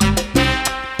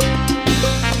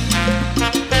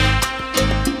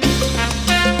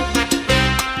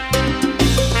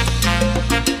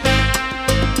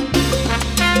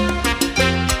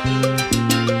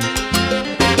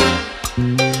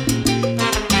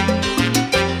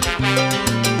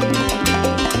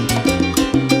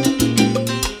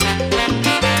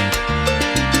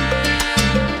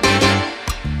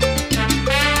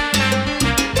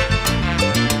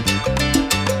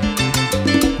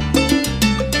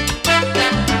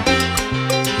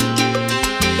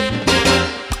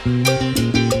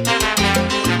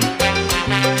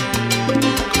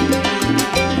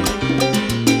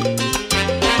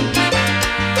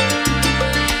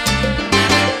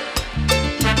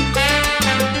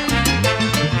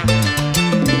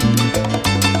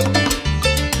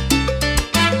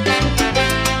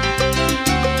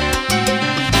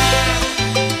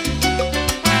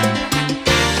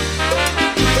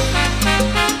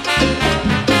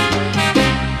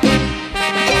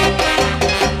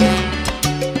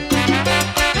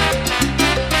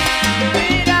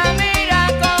 Mira, mira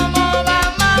cómo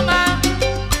va mamá,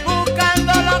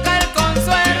 buscando lo que el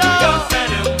consuelo. Yo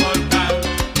seré un volcán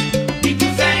y tú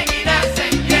seguirás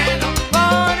en hielo.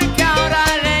 Porque ahora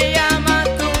le llamas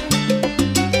tú,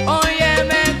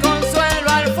 óyeme, consuelo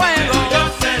al fuego. Pero yo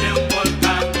seré un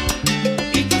volcán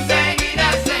y tú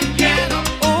seguirás en hielo.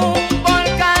 Un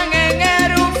volcán en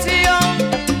erupción,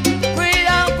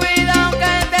 cuidado, cuidado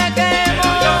que te Pero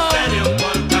yo quemo. seré un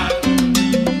volcán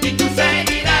y tú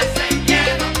seguirás en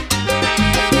hielo.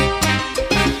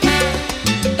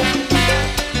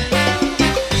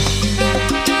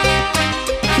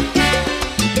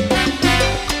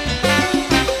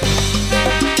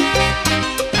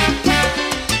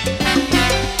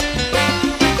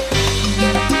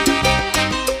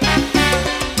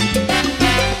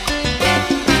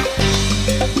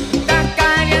 Tan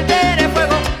caliente eres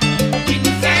fuego, Y tú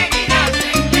seguirás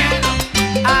en hielo.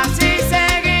 así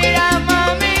seguirás,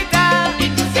 mamita. Y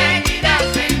tú seguirás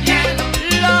en hielo.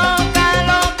 Loca,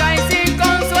 loca y sin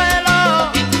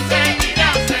consuelo, Y tú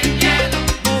seguirás en hielo.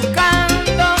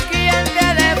 buscando quien te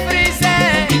desfrice,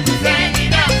 Y tú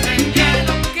seguirás en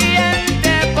hielo. quien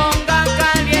te ponga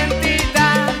calientita,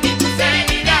 Y tú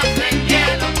seguirás en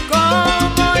hielo.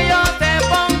 como yo te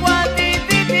pongo a ti,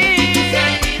 titi.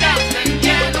 Seguirás en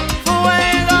hielo.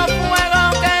 Fuego, fuego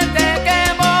que te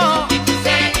quemo, Y tú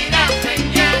seguirás en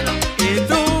hielo. y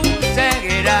tú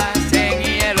seguirás en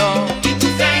hielo. Y tú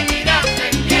seguirás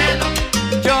en hielo.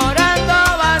 Llorando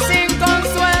va sin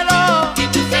consuelo, Y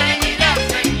tú seguirás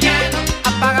en hielo.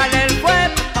 apágale el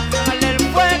fuego, apágale el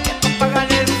fuego,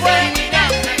 apágale el fuego.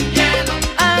 Seguirás en hielo.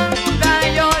 Anda,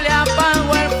 yo le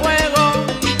apago el fuego,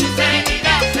 Y tú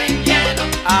seguirás en hielo.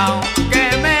 aunque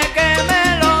me queme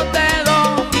los dedos.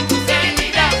 Y tú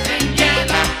seguirás en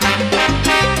hielo.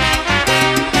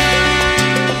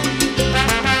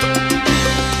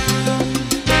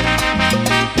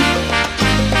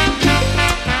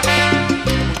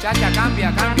 Muchacha,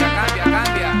 cambia, cambia, cambia,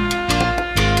 cambia.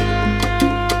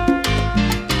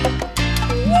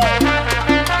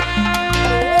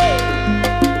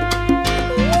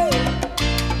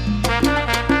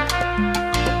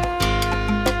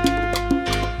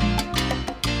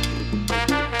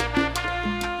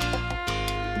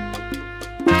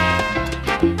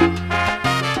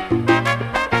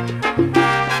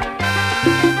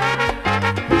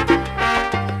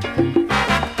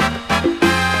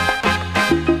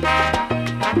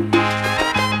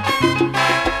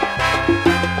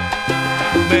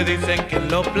 Me dicen que en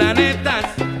los planetas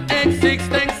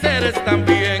existen seres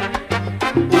también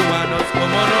humanos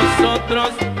como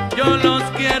nosotros. Yo los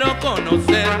quiero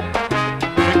conocer.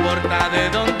 No importa de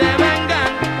dónde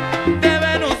vengan, de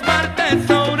Venus,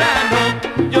 Marte o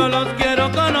Urano. Yo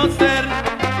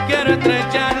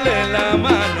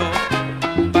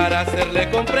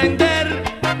comprender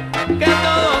que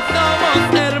todos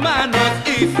somos hermanos.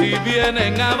 Y si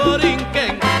vienen a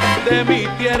Borinquen, de mi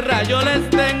tierra yo les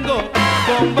tengo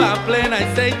bomba plena y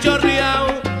seis chorreao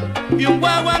y un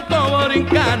guaguanco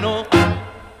borincano.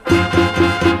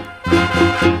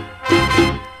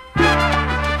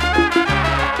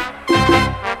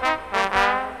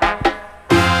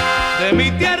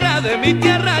 De mi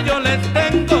tierra yo les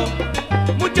tengo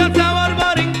mucho sabor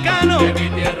borincano. De mi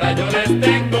tierra yo les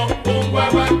tengo un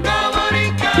guaguanco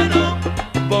borincano,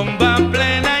 bomba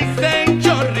plena y seis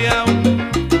chorreao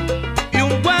y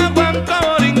un guaguanco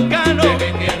borincano.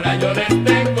 De mi tierra yo les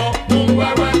tengo un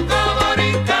guaguanco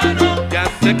borincano. Ya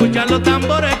se escuchan los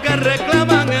tambores que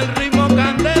reclaman el ritmo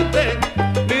candente,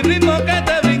 mi ritmo que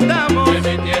te brindamos.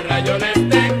 De mi tierra yo les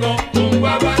tengo un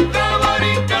guaguanco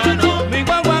borincano, mi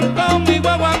guaguanco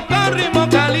ritmo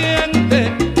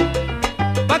caliente,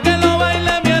 pa' que lo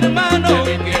baile mi hermano.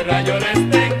 De mi tierra yo les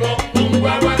tengo un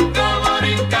guaguanco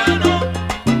borincano,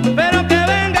 pero que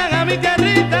vengan a mi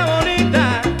tierrita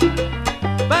bonita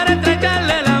para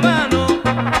estrecharle la mano.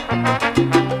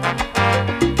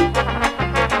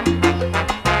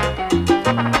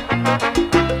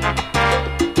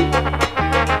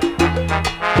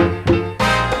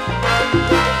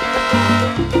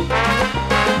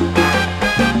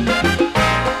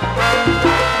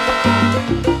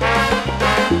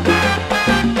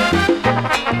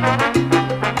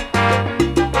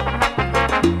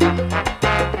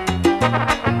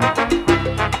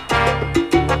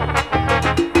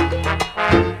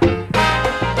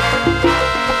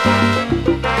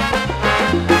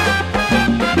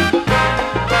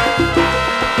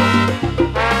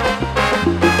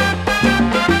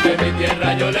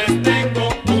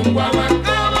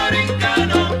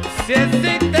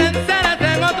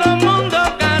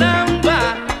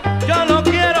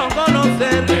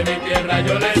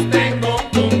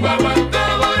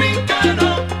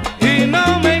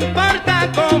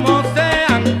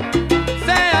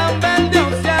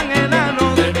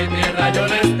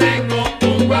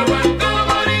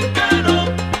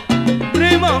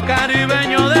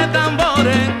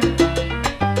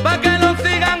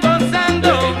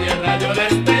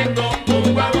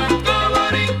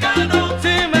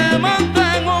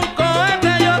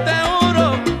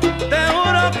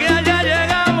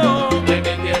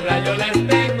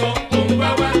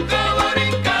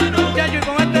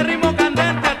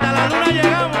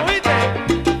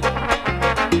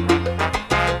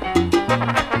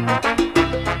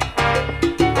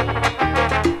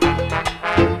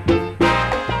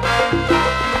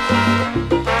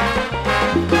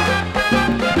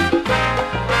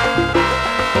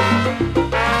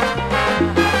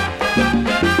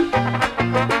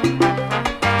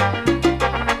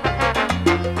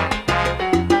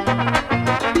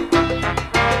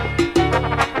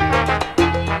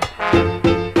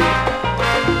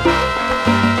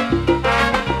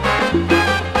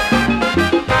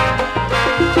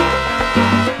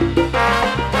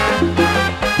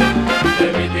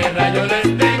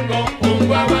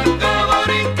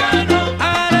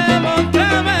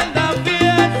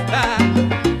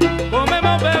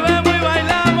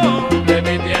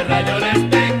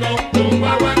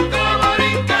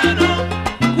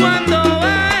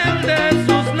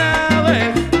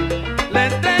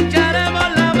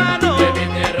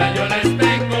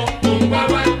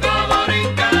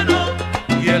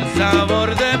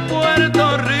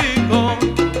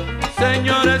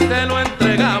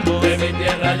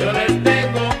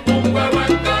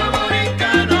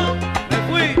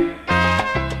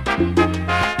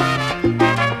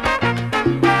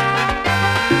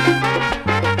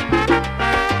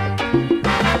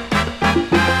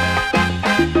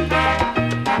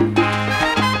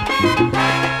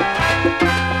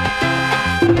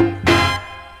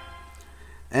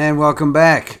 And welcome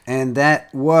back. And that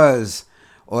was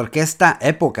Orquesta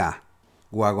Época,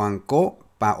 Guaguancó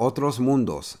pa Otros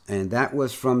Mundos. And that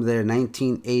was from their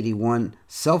 1981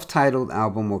 self-titled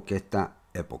album Orquesta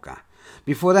Época.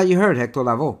 Before that, you heard Héctor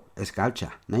Lavoe,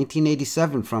 Escarcha,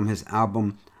 1987 from his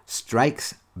album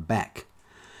Strikes Back.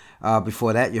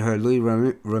 Before that, you heard Luis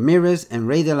Ramirez and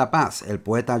Rey de la Paz, El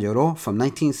Poeta Lloró, from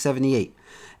 1978.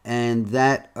 And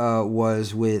that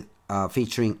was with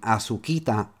featuring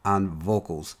Azuquita on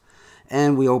vocals.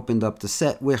 And we opened up the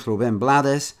set with Rubén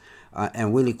Blades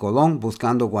and Willy Colón,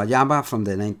 Buscando Guayaba, from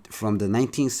the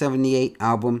 1978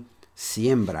 album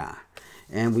Siembra.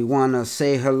 And we want to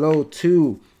say hello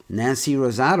to Nancy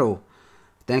Rosado.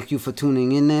 Thank you for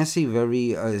tuning in, Nancy.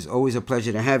 It's always a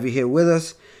pleasure to have you here with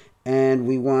us. And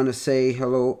we want to say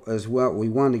hello as well. We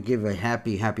want to give a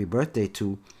happy birthday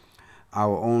to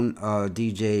our own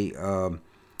DJ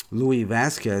Louis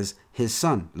Vasquez, his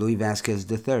son, Louis Vasquez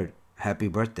III. Happy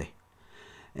birthday.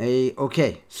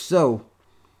 Okay, so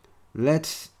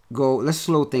let's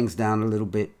slow things down a little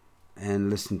bit and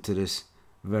listen to this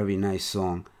very nice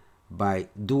song by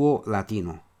Duo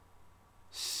Latino.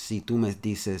 Si tú me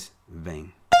dices,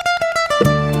 ven.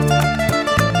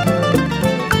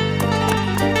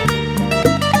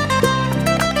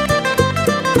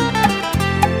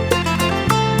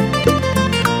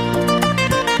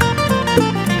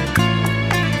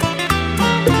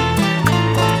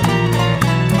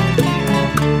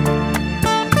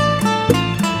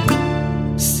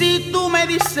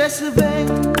 Ven,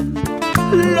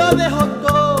 lo dejo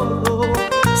todo.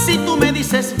 Si tú me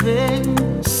dices ven,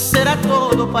 será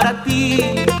todo para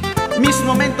ti. Mis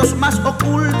momentos más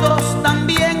ocultos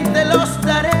también te los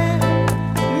daré.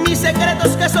 Mis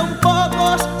secretos que son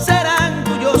pocos serán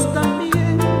tuyos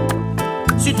también.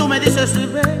 Si tú me dices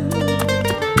ven,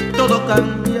 todo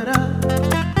cambiará.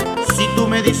 Si tú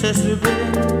me dices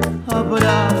ven,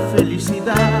 habrá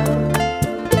felicidad.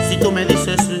 Si tú me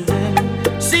dices ven,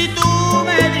 si tú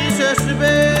me dices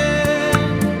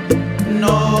ven,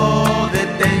 no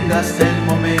detengas el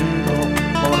momento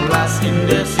por las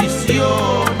indecisiones,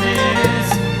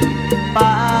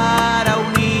 para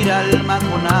unir alma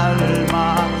con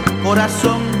alma,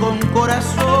 corazón con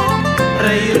corazón,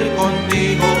 reír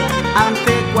contigo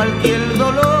ante cualquier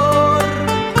dolor,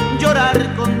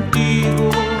 llorar contigo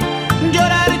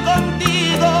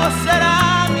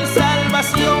será mi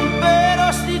salvación.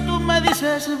 Pero si tú me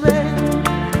dices ven,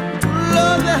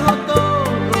 lo dejo todo,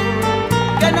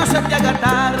 que no se te haga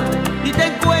tarde y te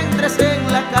encuentres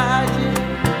en la calle,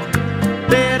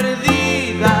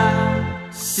 perdida,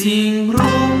 sin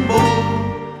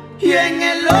rumbo y en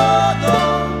el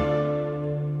lodo.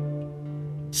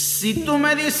 Si tú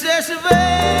me dices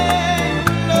ven,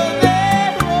 lo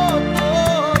dejo todo.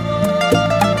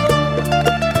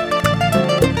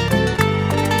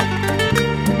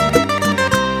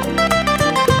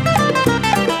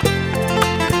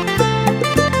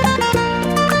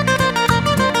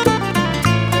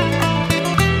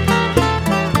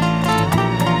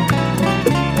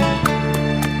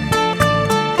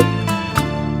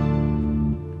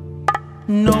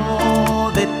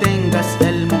 No detengas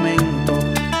el momento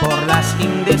por las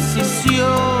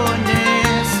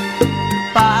indecisiones,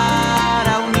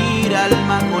 para unir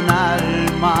alma con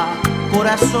alma,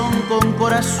 corazón con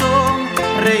corazón,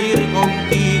 reír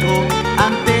contigo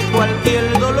ante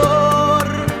cualquier dolor,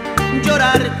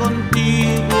 llorar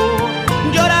contigo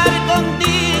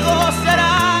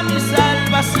será mi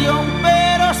salvación.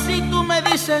 Pero si tú me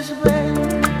dices ven,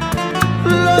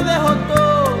 lo dejo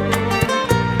todo,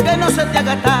 que no se te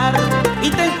haga tarde y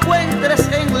te encuentres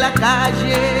en la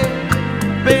calle,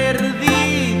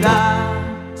 perdida,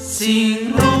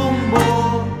 sin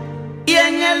rumbo y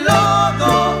en el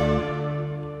lodo.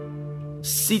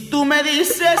 Si tú me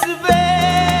dices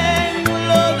ven,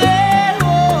 lo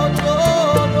dejo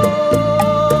todo.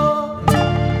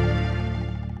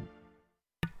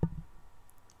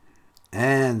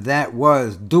 And that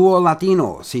was Duo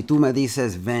Latino, Si tú me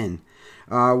dices ven.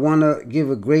 I want to give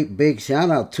a great big shout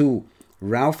out to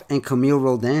Ralph and Camille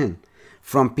Rodan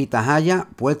from Pitahaya,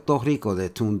 Puerto Rico. They're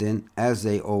tuned in as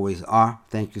they always are.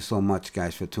 Thank you so much,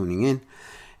 guys, for tuning in.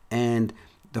 And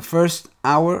the first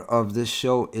hour of this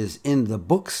show is in the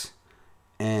books.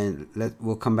 And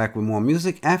we'll come back with more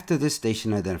music after this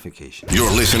station identification.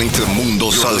 You're listening to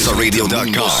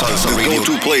MundoSalsaRadio.com, the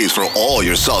go-to place for all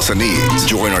your salsa needs.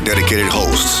 Join our dedicated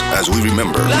hosts as we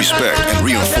remember, respect, and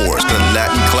reinforce the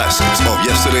Latin classics of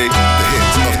yesterday, the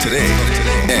hits of today,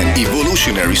 and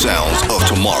evolutionary sounds of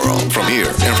tomorrow from here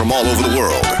and from all over the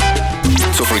world.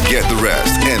 So forget the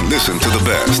rest and listen to the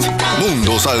best.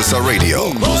 Mundo Salsa Radio,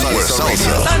 where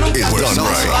salsa is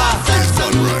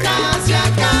done right.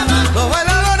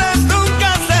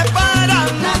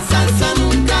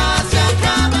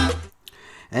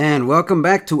 And welcome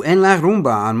back to En La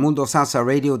Rumba on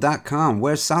MundoSalsaRadio.com,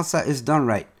 where salsa is done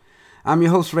right. I'm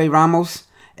your host, Ray Ramos,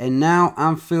 and now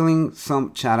I'm feeling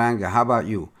some charanga. How about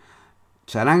you?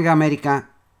 Charanga América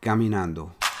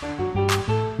Caminando.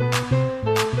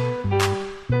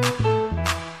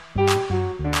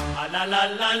 La la la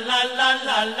la la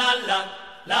la la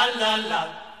la la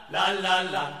la la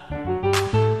la.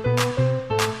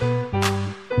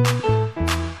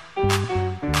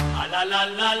 La la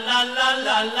la la la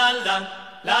la la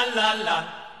la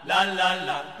la la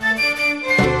la.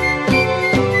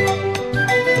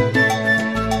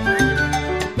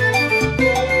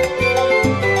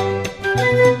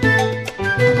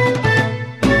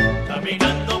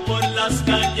 Caminando por las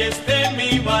calles de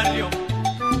mi barrio,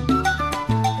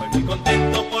 muy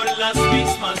contento por las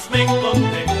mismas me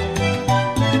encontré.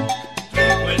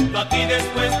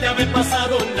 después de haber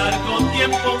pasado un largo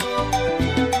tiempo,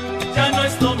 ya no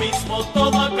es lo mismo,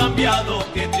 todo ha cambiado,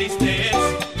 qué triste es.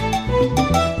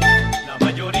 La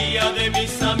mayoría de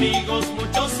mis amigos,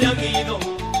 muchos se han ido.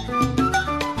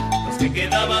 Los que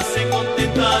quedaban se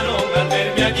contentaron al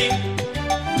verme allí.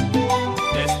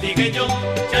 Les dije yo,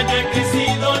 ya yo he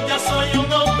crecido, ya soy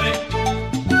un hombre.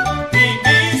 Y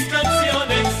mis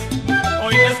canciones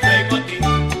hoy les traigo a ti.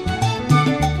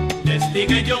 Les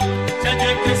dije yo, ya yo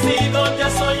he crecido, ya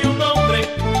soy un hombre.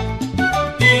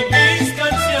 Y mis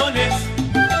canciones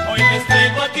hoy les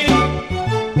traigo aquí.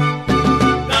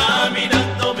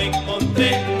 Caminando me encontré,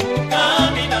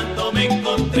 caminando me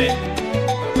encontré.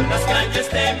 Por las calles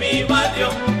de mi barrio,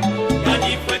 y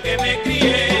allí fue que me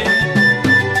crié.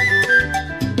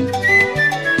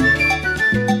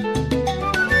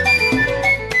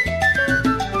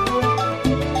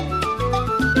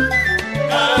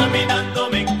 Caminando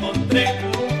me encontré,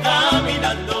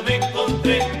 caminando me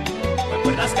encontré. Fue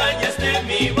por las calles de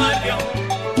mi barrio,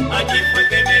 allí fue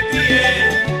que me crié.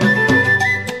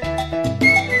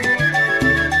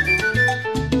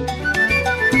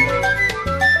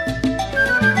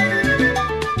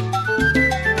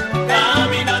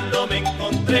 Caminando me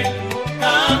encontré,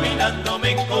 caminando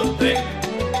me encontré.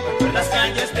 Fue por las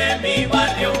calles de mi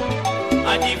barrio,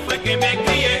 allí fue que me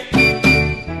crié.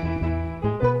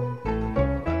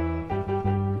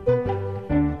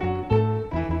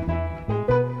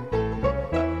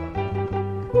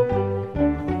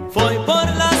 Voy por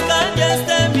las calles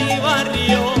de mi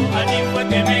barrio, allí fue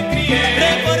que me crié.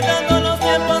 Recordando los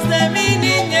tiempos de mi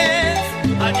niñez,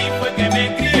 allí fue que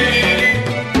me crié.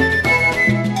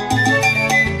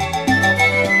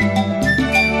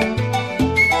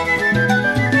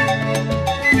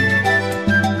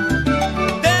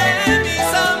 De mis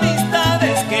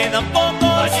amistades quedan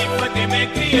pocos, allí fue que me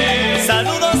crié.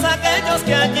 Saludos a aquellos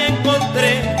que allí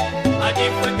encontré, allí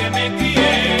fue que me crié.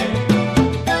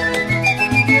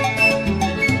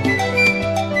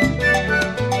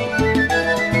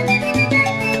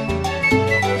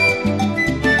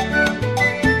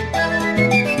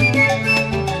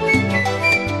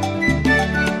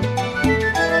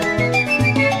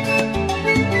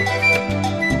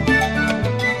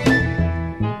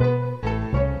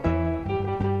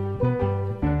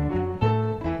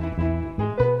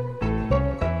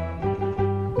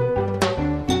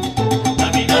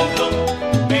 Caminando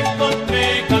me encontré,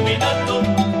 caminando,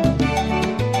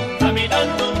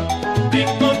 caminando me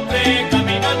encontré,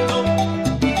 caminando,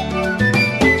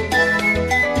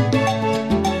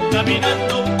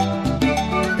 caminando,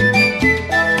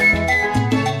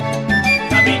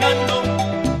 caminando,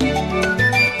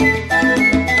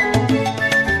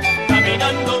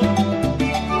 caminando,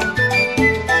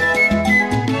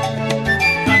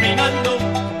 caminando.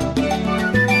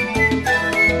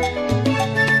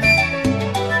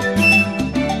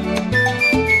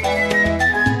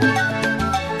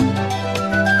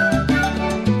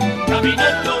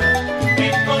 Caminando, me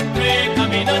encontré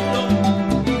caminando,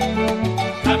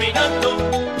 caminando,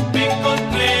 me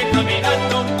encontré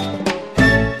caminando.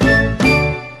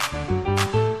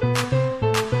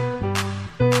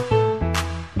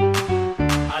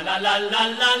 A la la la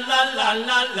la la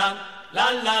la la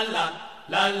la la la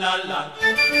la la la.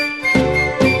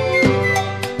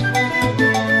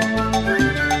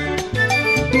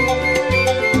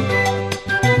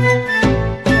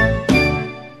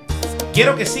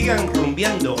 Quiero que sigan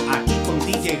rumbeando aquí con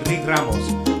DJ Rick Ramos,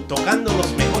 tocando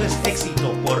los mejores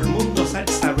éxitos por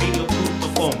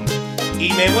mundosalsaradio.com.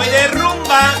 Y me voy de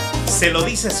rumba, se lo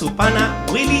dice su pana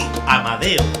Willy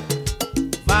Amadeo.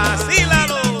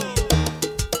 ¡Vacílalo!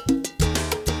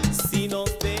 Si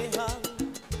nos dejan.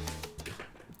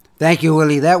 Thank you,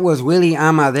 Willie. That was Willie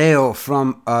Amadeo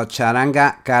from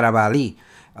Charanga Carabalí,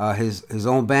 his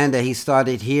own band that he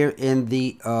started here in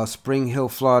the Spring Hill,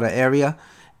 Florida area,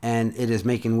 and it is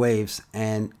making waves.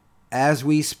 And as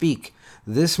we speak,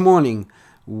 this morning,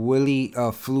 Willie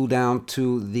flew down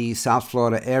to the South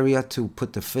Florida area to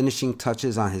put the finishing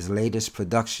touches on his latest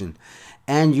production.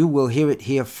 And you will hear it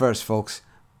here first, folks,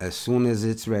 as soon as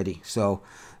it's ready. So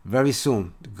very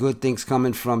soon, good things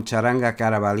coming from Charanga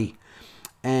Carabalí.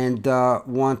 And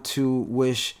want to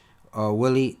wish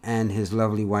Willie and his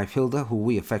lovely wife Hilda, who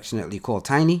we affectionately call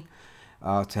Tiny,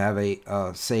 to have a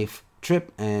safe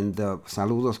trip, and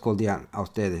saludos cordial a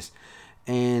ustedes.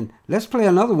 And let's play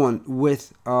another one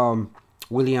with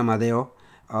Willie Amadeo.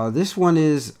 This one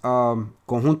is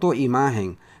Conjunto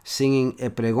Imagen singing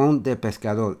El Pregón de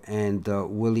Pescador, and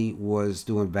Willie was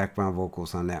doing background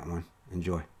vocals on that one.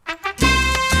 Enjoy.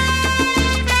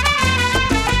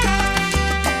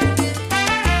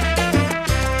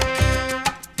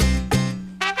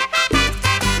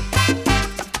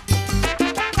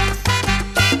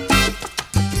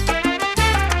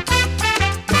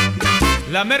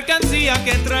 la mercancía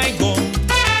que traigo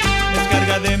es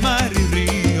carga de mar y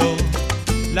río.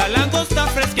 La langosta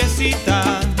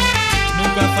fresquecita,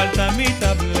 nunca falta mi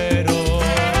tablero.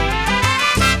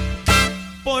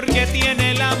 Porque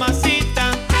tiene la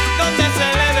masita donde se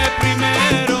le ve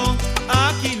primero.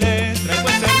 Aquí le traigo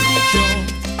el serrucho,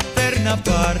 terna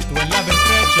parto en la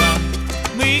estrecha.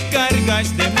 Mi carga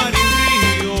es de mar y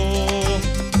río.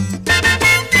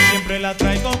 Siempre la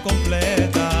traigo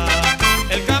completa.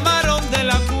 El camarón de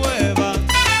la cueva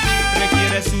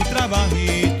requiere su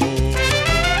trabajito.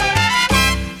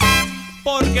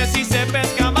 Porque si se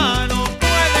pesca a mano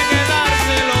puede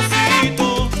quedarse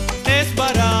losito. Es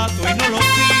barato y no lo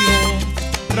tío.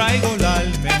 Traigo la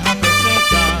almeja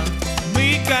peseta.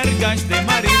 Mi carga es de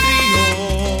mar y río.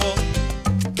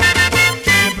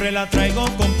 Siempre la traigo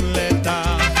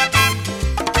completa.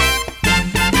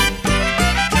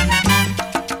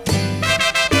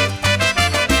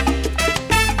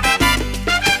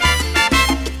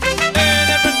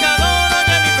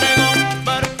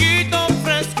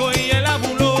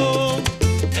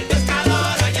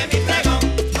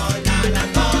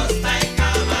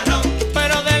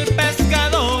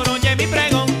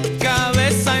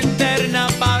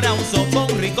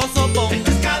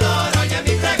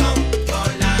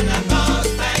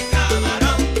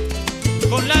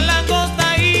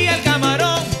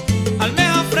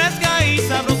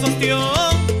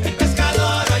 El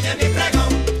pescador oye mi pregón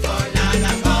con la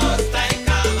langosta y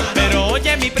camarón. Pero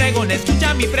oye mi pregón,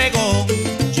 escucha mi pregón.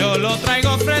 Yo lo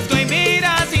traigo fresco y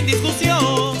mira sin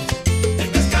discusión. El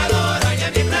pescador oye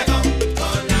mi pregón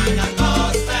con la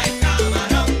langosta y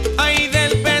camarón. Ay,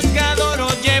 del pescador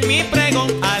oye mi pregón,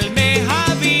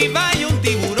 almeja viva y un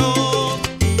tiburón.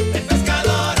 El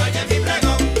pescador oye mi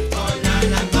pregón con la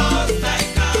langosta y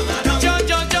camarón.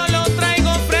 Yo lo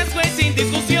traigo fresco y sin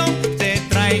discusión.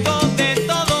 Traigo de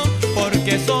todo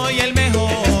porque soy el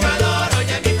mejor. El pescador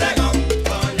oye mi pregón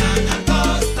con la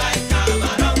langosta y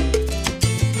camarón.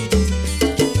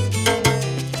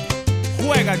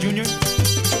 Juega, Junior.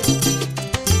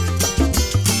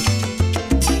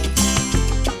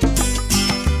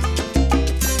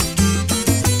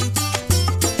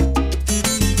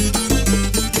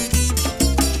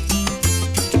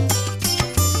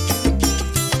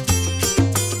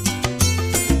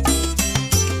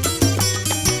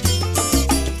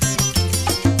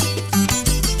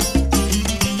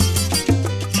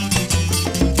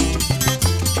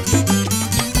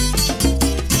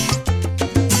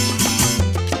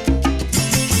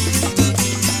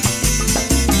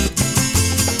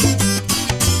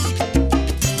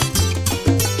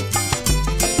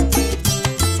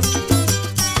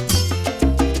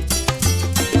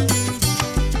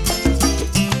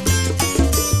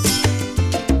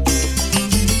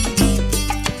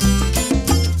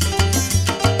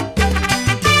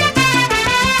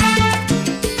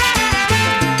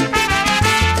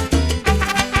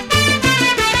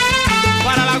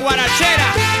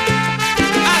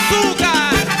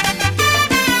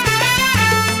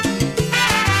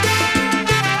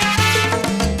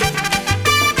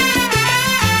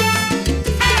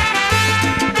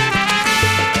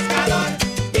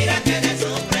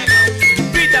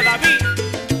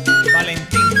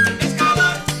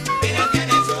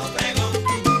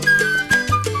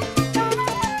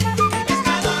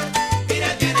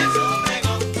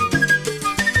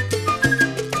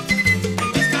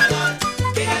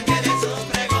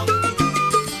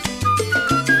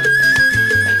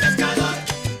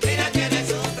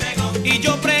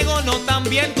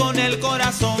 También con el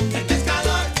corazón. El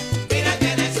pescador, mira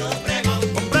tiene su pregón.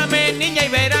 Cómprame niña y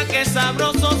verá qué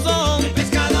sabrosos son. El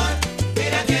pescador,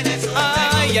 mira tiene su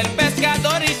pregón. Ay, el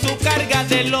pescador y su carga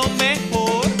de lo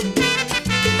mejor.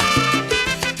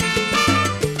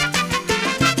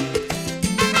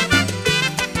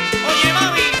 Oye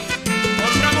mami,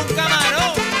 cómprame un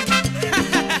camarón.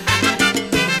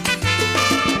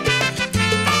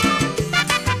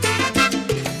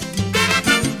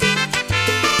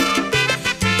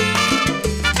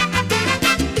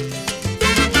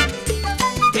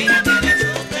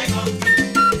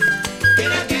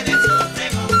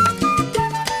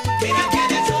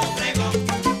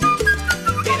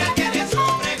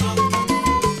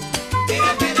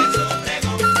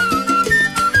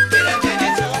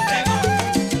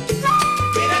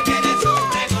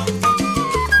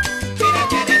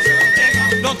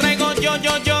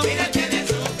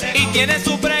 Tiene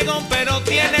su pregón, pero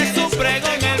tiene su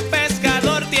pregón. El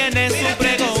pescador tiene su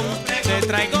pregón. Te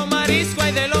traigo marisco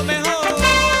y de lo mejor.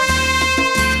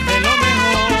 De lo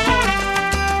mejor.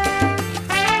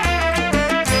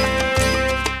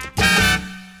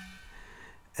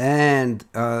 And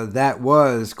that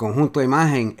was Conjunto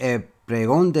Imagen,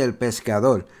 Pregón del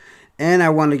Pescador. And I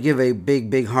want to give a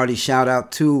big hearty shout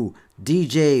out to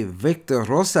DJ Victor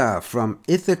Rosa from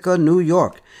Ithaca, New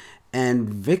York. And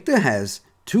Victor has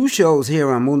 2 shows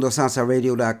here on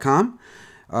MundoSalsaRadio.com.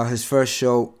 His first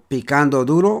show, Picando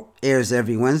Duro, airs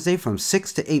every Wednesday from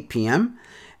 6 to 8 p.m.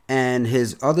 And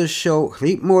his other show,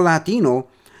 Ritmo Latino,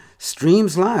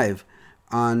 streams live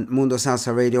on Mundo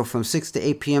Salsa Radio from 6 to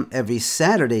 8 p.m. every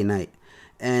Saturday night.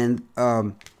 And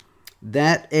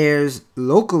that airs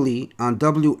locally on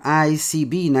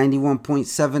WICB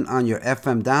 91.7 on your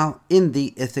FM dial in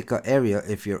the Ithaca area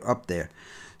if you're up there.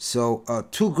 So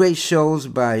 2 great shows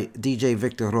by DJ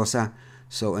Victor Rosa.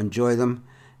 So enjoy them.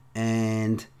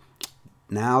 And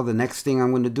now the next thing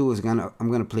I'm going to do is I'm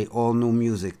going to play all new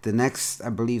music. The next, I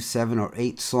believe, 7 or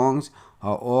 8 songs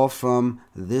are all from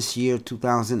this year,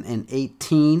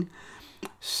 2018.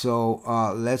 So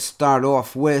let's start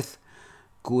off with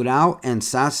Curao and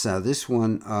Salsa. This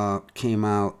one came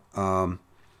out.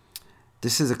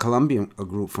 This is a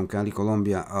group from Cali,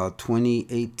 Colombia.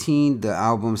 2018, the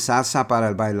album Salsa para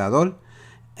el Bailador.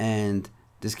 And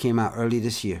this came out early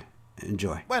this year.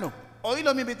 Enjoy. Bueno,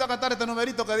 Oílo me invitó a cantar este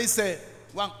numerito que dice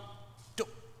 1, 2,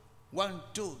 1,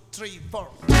 2, 3,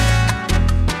 4.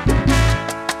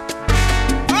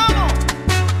 ¡Vamos!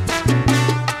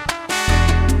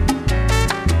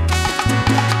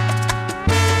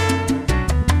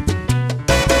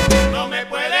 No me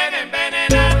pueden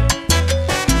envenenar.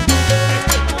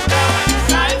 Estoy curado en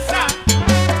salsa.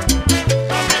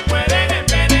 No me pueden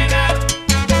envenenar.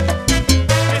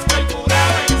 Estoy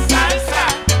curado en salsa.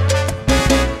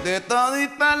 De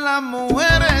toditas las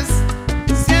mujeres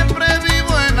siempre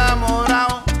vivo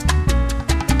enamorado.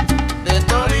 De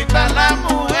toditas las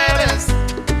mujeres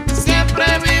siempre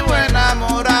vivo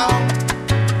enamorado.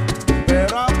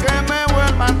 Pero aunque me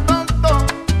vuelvan tonto,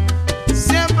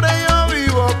 siempre yo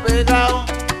vivo pegado.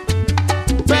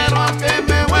 Pero aunque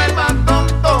me vuelvan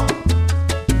tonto,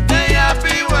 de ella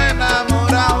vivo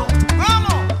enamorado.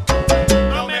 ¿Cómo?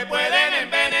 No me pueden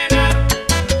envenenar.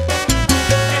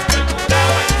 Estoy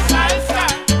curado en salsa.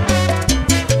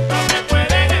 No me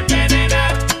pueden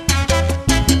envenenar.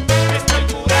 Estoy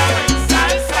curado en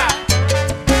salsa.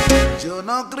 Yo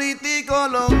no critico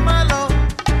lo malo,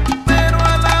 pero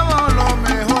alabo lo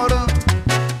mejor.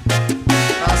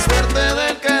 La suerte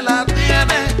del que la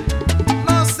tiene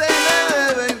no se le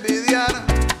debe envidiar.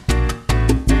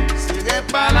 Sigue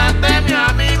pa'lante mi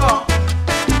amigo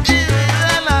y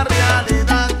vive la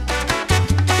realidad.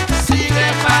 Sigue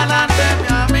pa'lante mi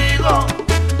amigo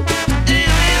y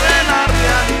vive la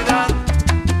realidad.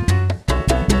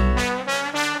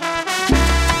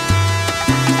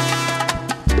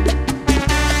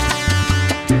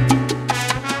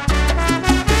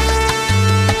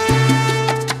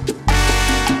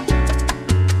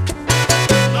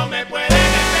 No me pueden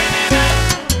envenenar.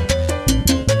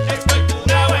 Estoy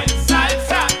curado en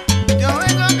salsa. Yo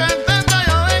vengo a cantar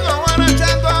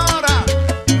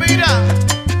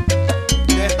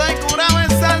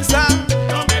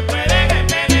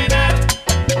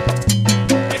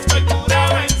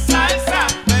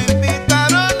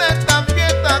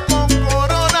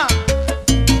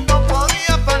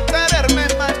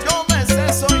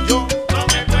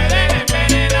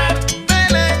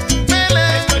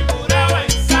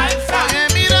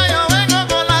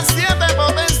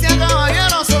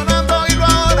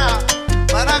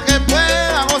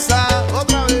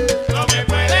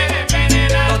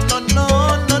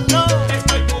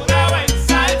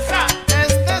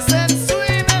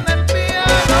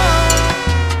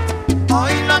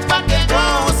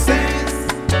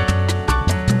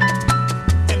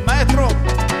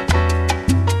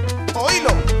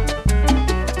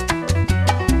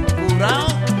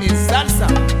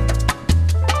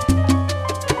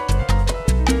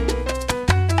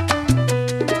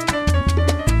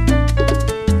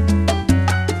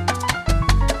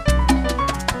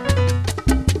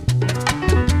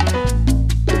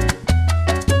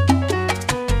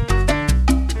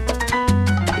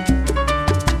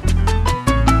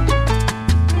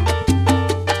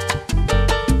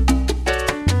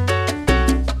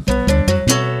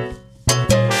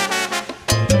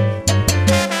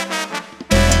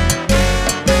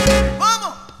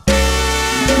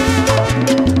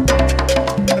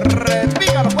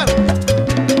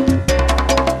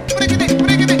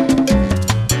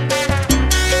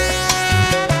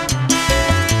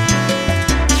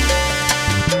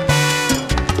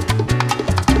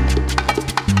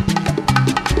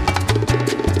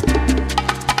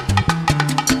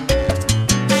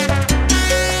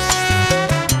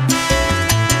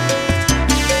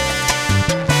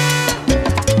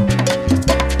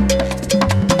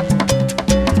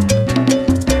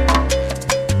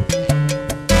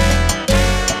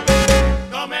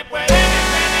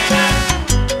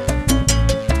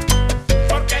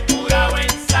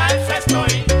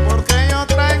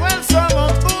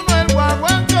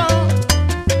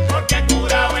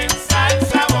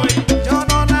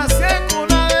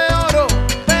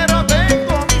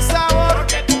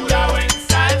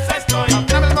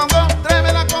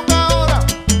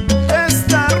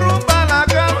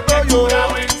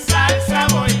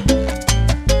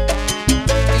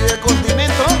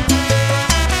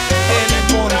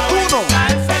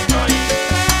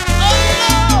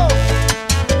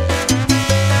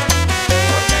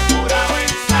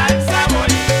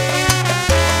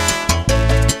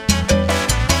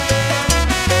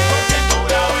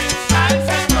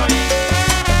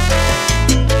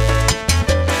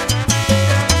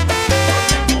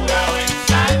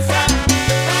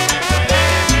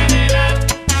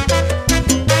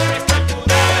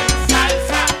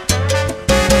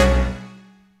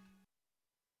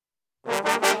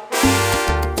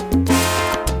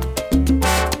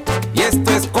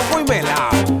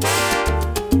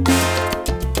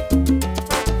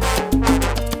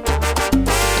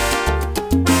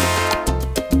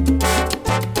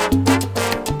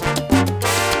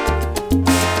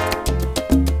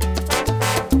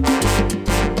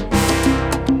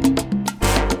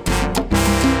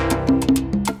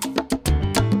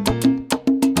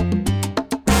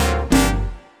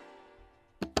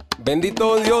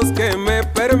Bendito Dios que me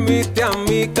permite a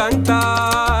mí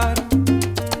cantar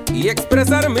y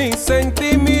expresar mi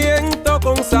sentimiento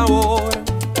con sabor.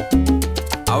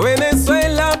 A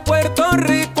Venezuela, Puerto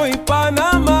Rico y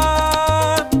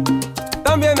Panamá,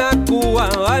 también a Cuba,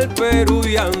 al Perú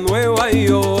y a Nueva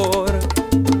York.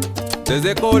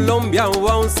 Desde Colombia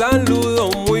va un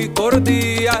saludo muy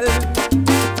cordial,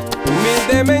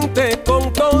 humildemente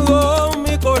con todo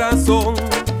mi corazón,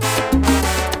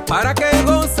 para que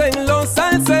gocen los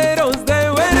salseros de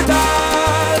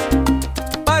verdad,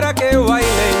 para que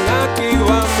bailen, aquí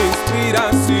va mi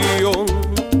inspiración.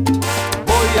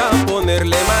 Voy a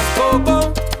ponerle más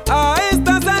coco a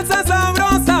esta salsa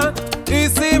sabrosa, y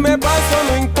si me paso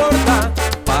no importa,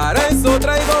 para eso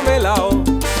traigo melao.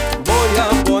 Voy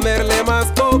a ponerle más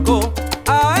coco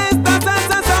a esta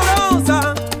salsa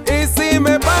sabrosa, y si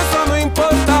me paso no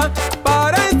importa,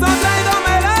 para eso traigo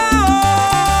melao.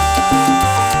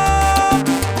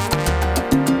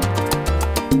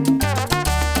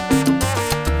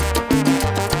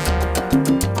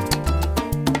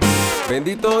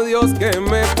 Bendito Dios que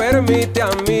me permite a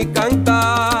mí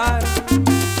cantar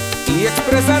y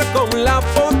expresar con la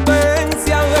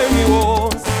potencia de mi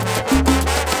voz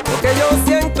lo que yo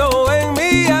siento en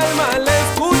mi alma al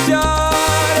escuchar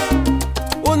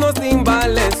unos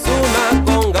timbales, una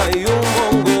conga y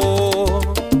un bongo.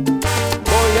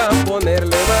 Voy a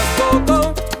ponerle más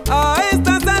coco a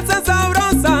esta salsa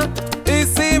sabrosa, y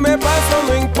si me paso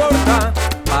no importa,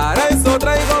 para eso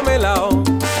traigo melao.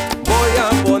 Voy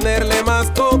a ponerle más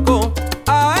coco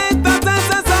a esta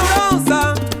salsa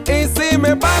sabrosa, y si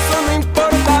me paso no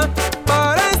importa,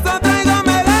 para eso traigo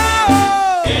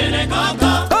melao. Tiene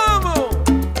coco, ¿Cómo?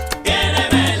 tiene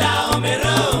melao, mi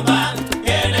rumba.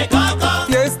 Tiene coco,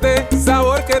 Y este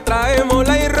sabor que traemos,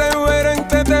 la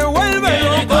irreverente te vuelve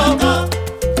tiene loco. coco.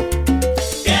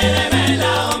 Tiene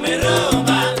melao, mi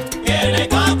rumba. Tiene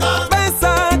coco,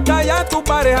 Besa, calla a tu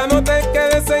pareja, no te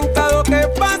quedes sentado, que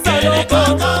pasa, tiene loco?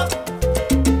 coco.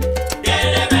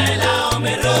 Tiene melao,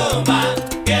 mi rumba.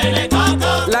 Tiene coco.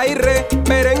 La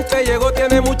irreverente llegó,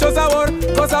 tiene mucho sabor,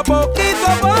 cosa poquito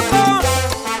a poco.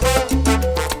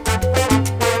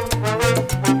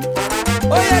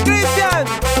 Oye, Cristian,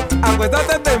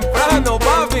 acuéstate temprano,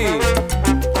 papi.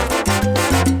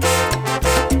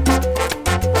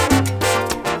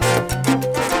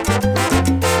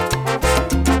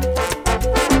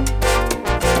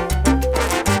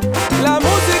 La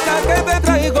música que te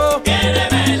traigo, Tiene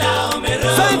melao, mi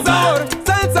rumba.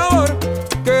 sal sabor,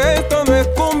 que esto no es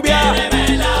cumbia. Tiene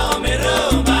melao, mi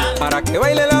rumba. Para que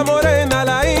baile la morena,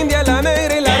 la india, la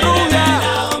negra y la Tiene rubia.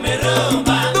 melao, mi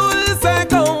rumba. Dulce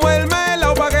como el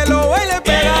melao, pa' que lo baile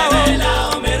Tiene pegado.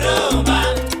 melao, mi rumba.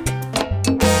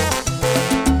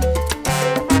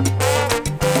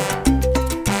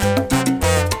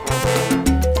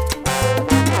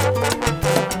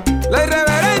 La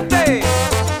irreverente,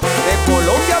 de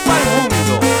Colombia para el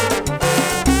mundo.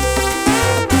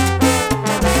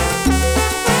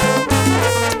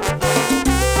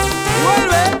 Y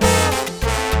vuelve.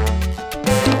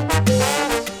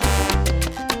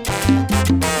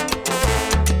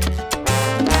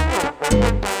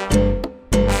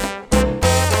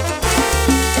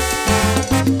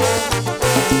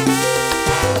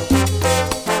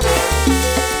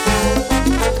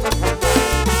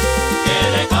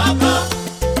 Tiene coco.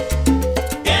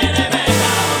 Tiene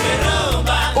melao, mi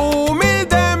rumba.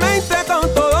 Humildemente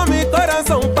con todo mi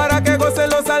corazón, para que gocen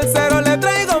los salseros, le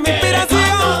traigo mi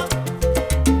inspiración.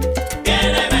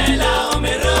 Tiene melao,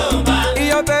 mi rumba. Y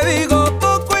yo te digo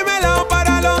coco y melao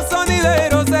para los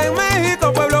sonideros en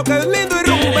México, pueblo que es lindo y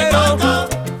Tiene rumbero. coco.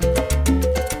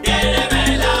 Tiene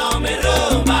melao, mi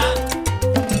rumba.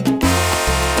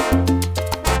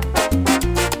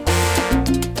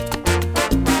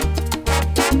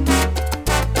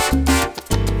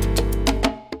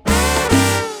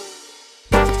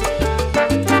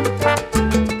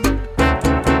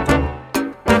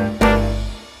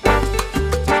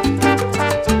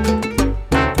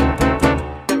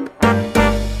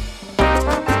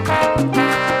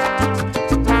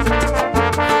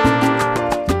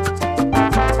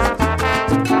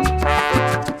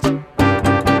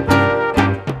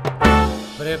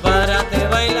 Prepárate,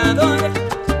 bailador,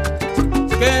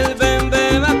 que el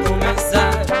bembe va a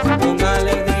comenzar con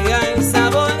alegría y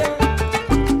sabor.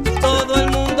 Todo el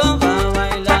mundo va a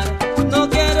bailar. No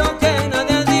quiero que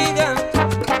nadie diga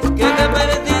que te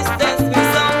perdiste mi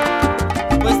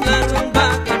son, pues la rumba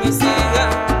que me siga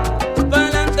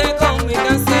pa'lante con mi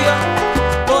canción,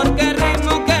 porque el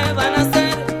ritmo que van a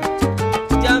hacer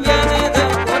ya viene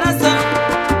del corazón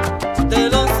de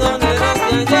los soneros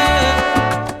de ayer,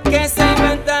 que se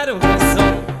inventaron que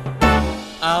son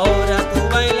ahora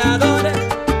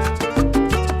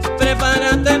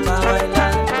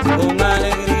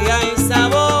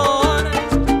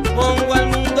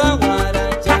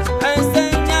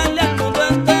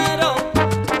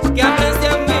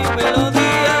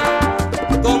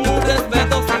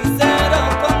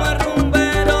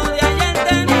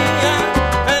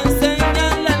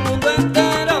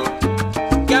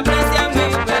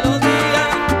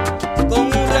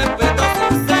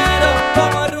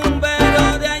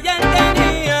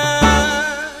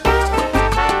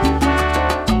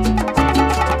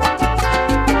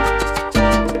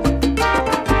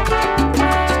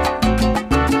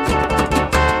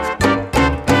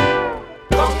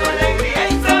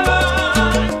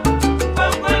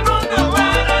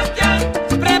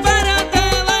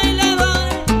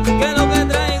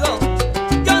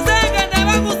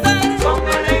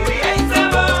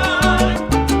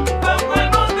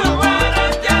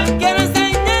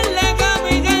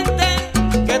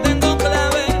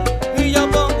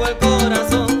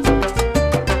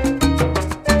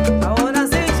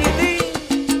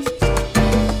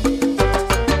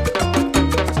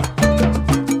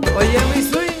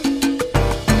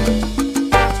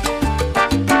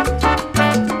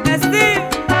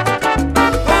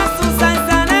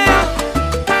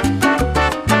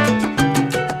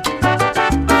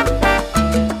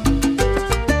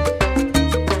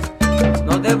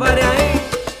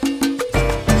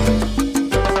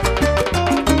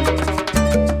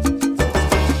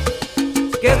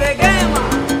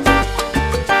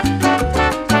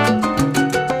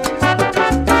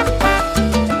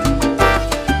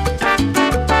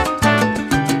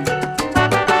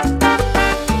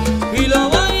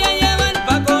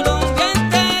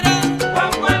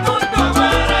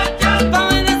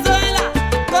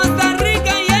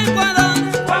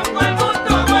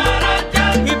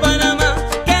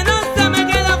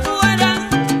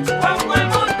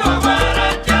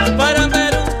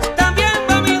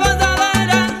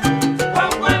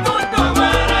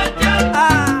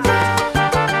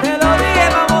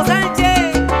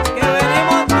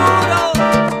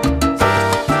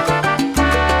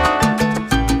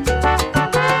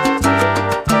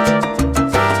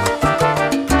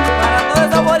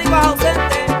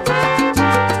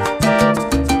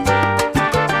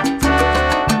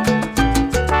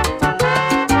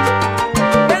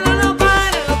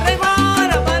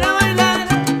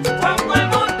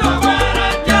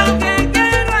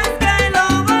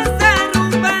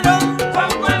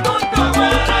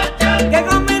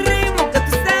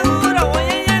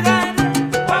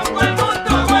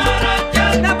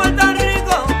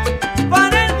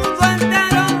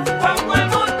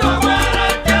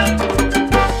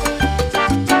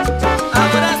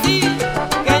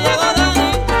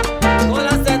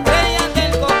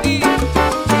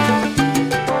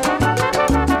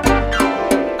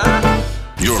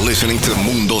You're listening to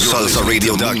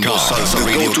MundoSalsaRadio.com,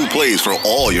 the go-to place for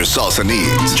all your salsa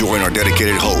needs. Join our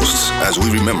dedicated hosts as we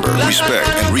remember, respect,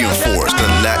 and reinforce the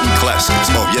Latin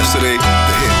classics of yesterday,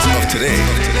 the hits of today,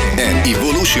 and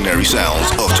evolutionary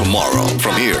sounds of tomorrow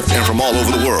from here and from all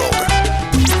over the world.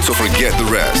 So forget the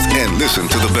rest and listen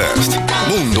to the best.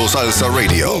 Mundo Salsa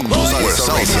Radio, where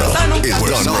salsa is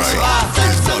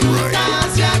done right.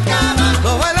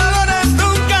 Los bailadores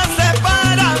nunca se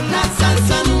paran. La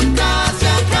salsa nunca se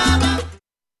acaba.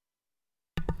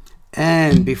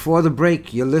 And before the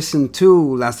break, you listened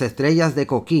to Las Estrellas de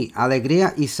Coquí,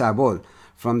 Alegría y Sabor,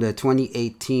 from their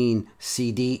 2018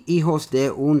 CD, Hijos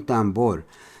de un Tambor.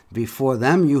 Before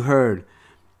them, you heard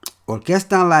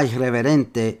Orquesta La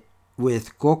Irreverente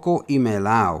with Coco y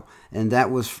Melao, and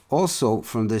that was also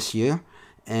from this year,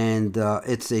 and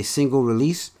it's a single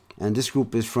release, and this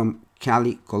group is from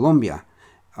Cali, Colombia.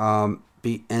 And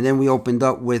then we opened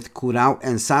up with Curao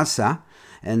and Salsa,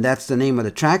 and that's the name of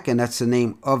the track, and that's the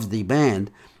name of the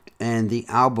band, and the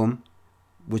album,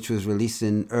 which was released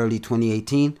in early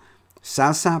 2018,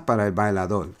 Salsa para el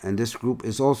Bailador, and this group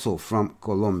is also from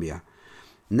Colombia.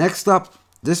 Next up,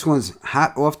 this one's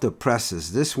hot off the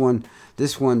presses. This one,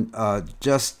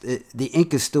 the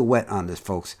ink is still wet on this,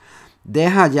 folks.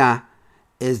 Deja Ya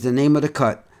is the name of the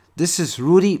cut. This is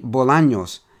Rudy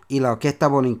Bolaños y la Orquesta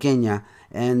Borinqueña,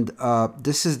 and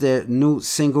this is their new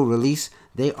single release.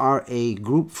 They are a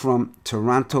group from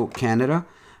Toronto, Canada.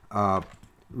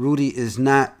 Rudy is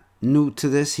not new to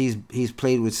this. He's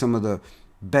played with some of the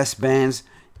best bands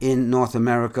in North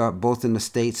America, both in the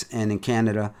States and in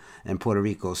Canada and Puerto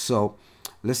Rico. So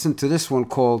listen to this one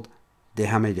called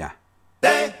Déjame Ya.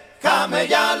 Déjame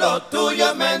ya, lo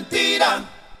tuyo es mentira.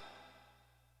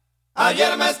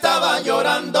 Ayer me estaba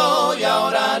llorando y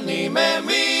ahora ni me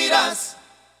miras.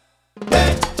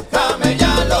 Déjame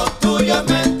ya, lo tuyo es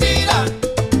mentira.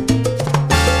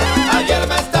 Ayer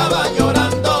me estaba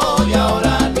llorando y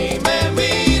ahora ni me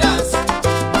miras.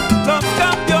 Los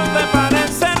cambios de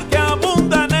parecer que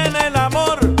abundan en el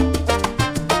amor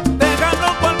dejan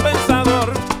loco al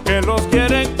pensador que los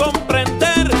quieren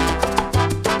comprender.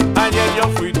 Ayer yo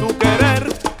fui tu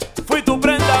querer, fui tu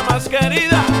prenda más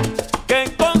querida.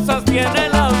 ¿Qué cosas tiene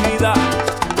la vida?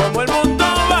 Como el mundo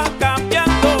va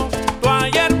cambiando. Tú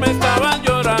ayer me estabas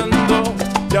llorando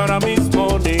y ahora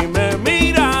mismo ni me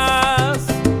miras.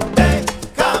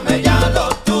 Déjame ya, lo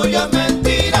tuyo es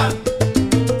mentira.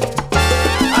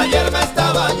 Ayer me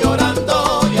estaba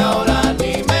llorando y ahora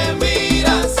ni me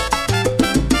miras.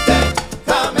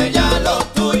 Déjame ya, lo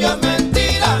tuyo es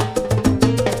mentira.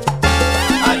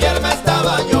 Ayer me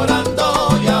estaba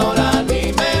llorando y ahora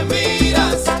ni me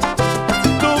miras.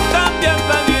 Tú cambias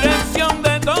la dirección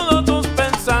de todos tus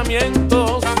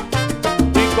pensamientos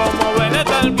y como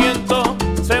veleta el viento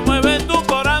se mueve tu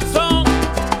corazón.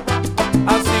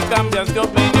 Así cambias de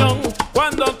opinión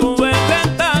cuando tu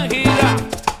veleta gira.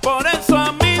 Por eso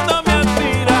a mí no me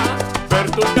admira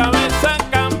ver tu cabeza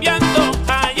cambiando.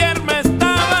 Ayer me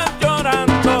estabas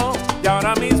llorando y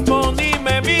ahora mismo ni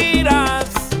me miras.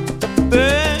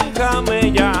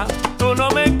 Déjame ya, tú no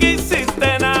me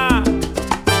quisiste nada.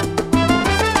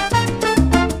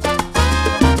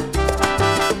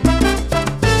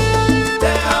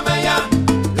 Déjame ya,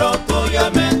 lo tuyo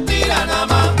es mentira nada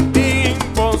más.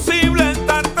 Imposible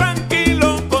estar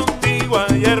tranquilo contigo.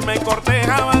 Ayer me corté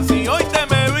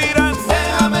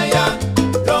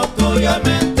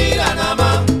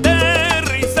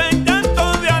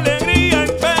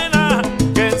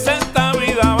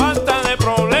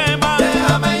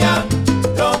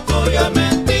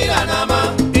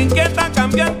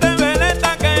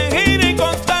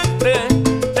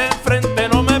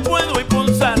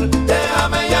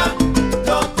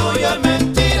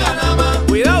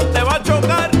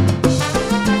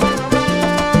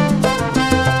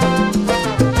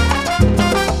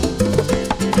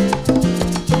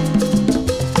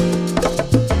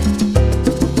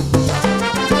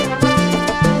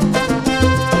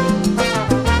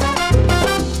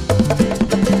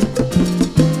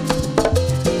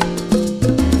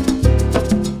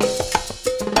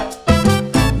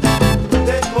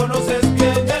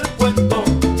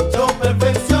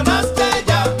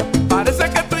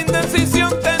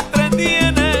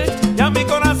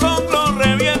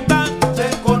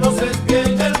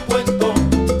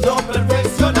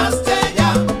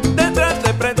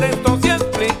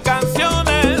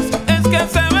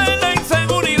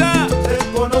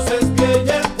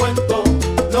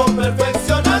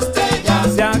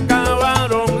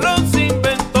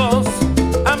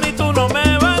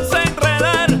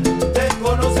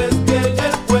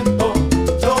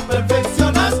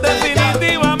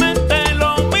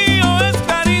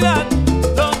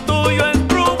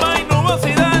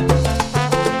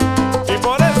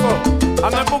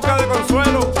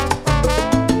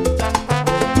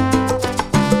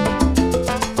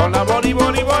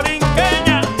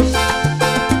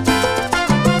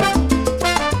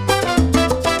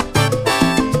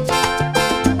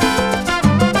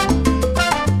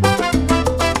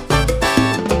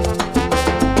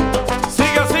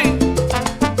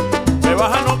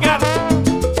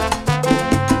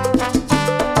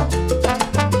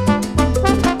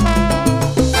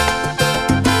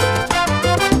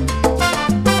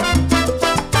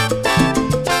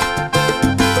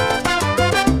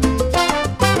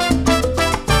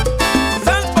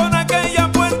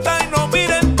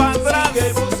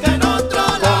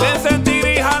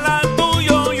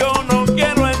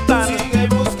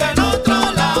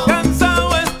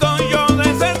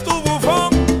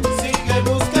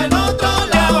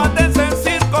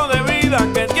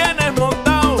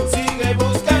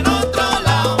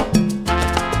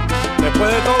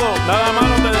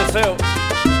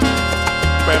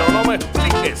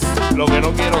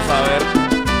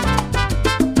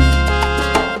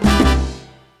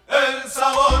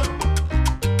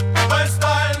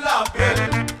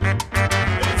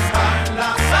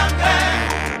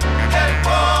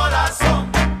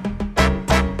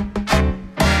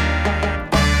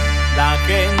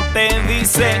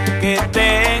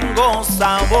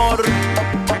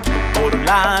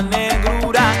la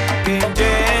negrura que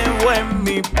llevo en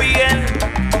mi piel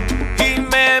y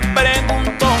me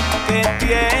pregunto qué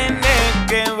tiene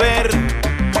que ver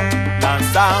la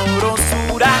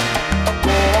sabrosura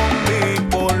con mi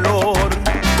color.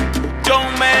 Yo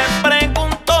me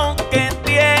pregunto qué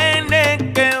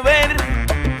tiene que ver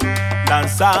la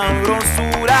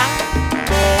sabrosura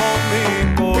con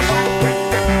mi color.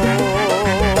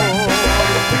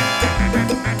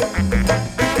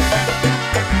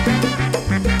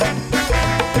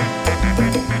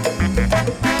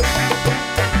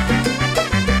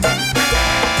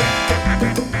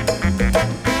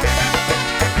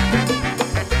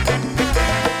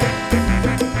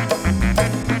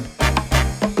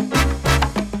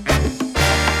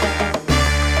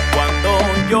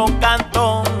 Yo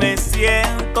canto, me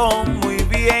siento muy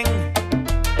bien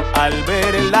al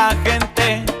ver la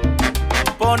gente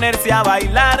ponerse a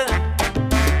bailar,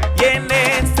 y en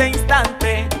ese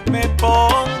instante me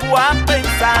pongo a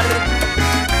pensar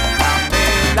la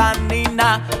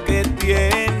melanina que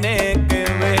tiene que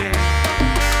ver,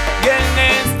 y en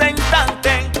ese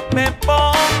instante me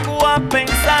pongo a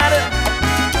pensar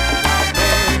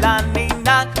la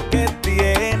melanina que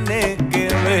tiene que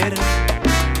ver.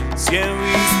 Si he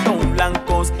visto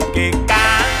blancos que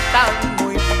cantan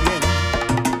muy bien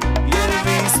y he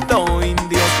visto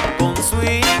indios con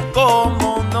swing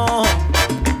como no,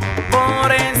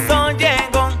 por eso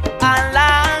llego a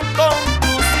la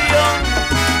conclusión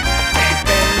de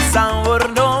que el sabor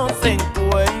no se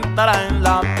encuentra en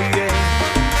la piel.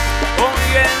 Hoy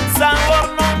el sabor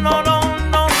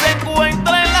no se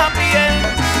encuentra en la piel,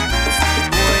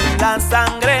 sino en la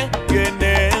sangre y en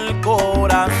el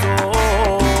corazón.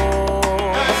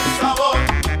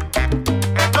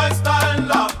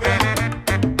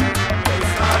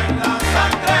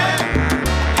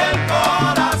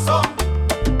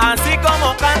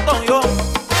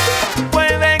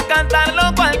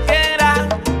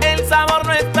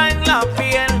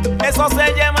 Eso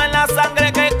se lleva en la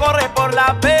sangre que corre por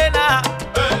la pena.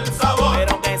 El sabor,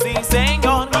 pero que sí,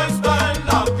 señor, no está en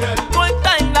la piel. No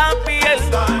está en la piel,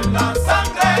 está en la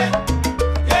sangre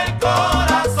y el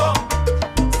corazón.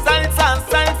 Salsa,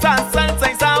 salsa,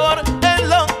 salsa y sabor es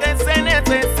lo que se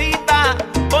necesita,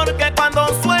 porque cuando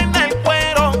suena el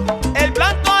cuero, el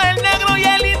blanco, el negro y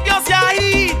el indio se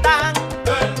agitan.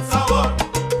 El sabor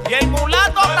y el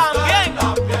mulato también.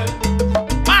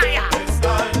 Vaya.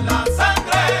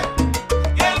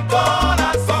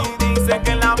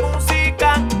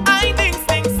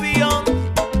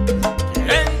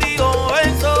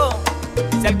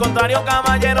 Al contrario,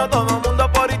 caballero, todo el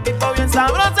mundo por instinto bien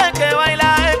sabroso es que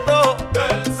baila esto.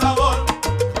 El sabor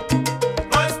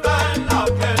no está en la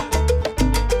piel,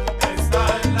 está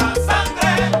en la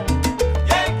sangre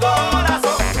y el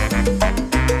corazón.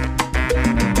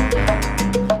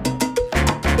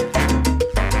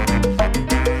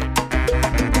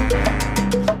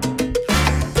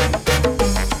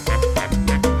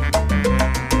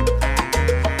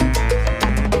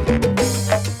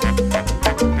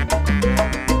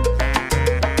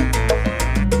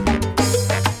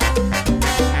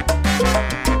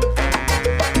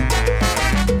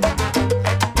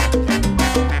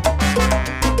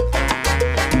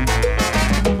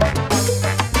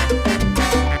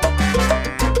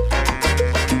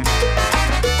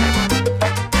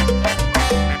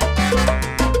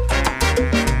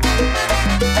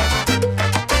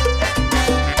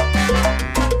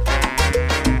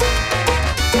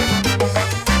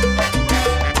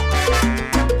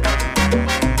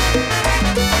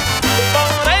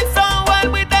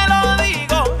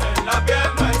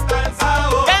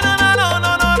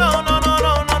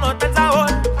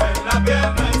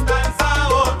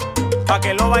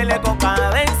 Baile con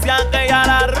cadencia que ya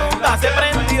la rumba se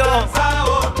prendió.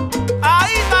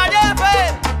 Ahí está Jefe,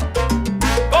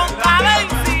 con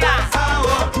cadencia.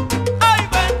 Ay,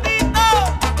 bendito.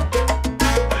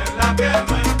 En la piel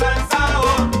no está el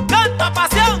sabor. Canta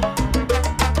pasión.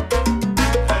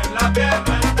 En la piel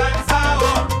no está el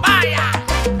sabor. Vaya.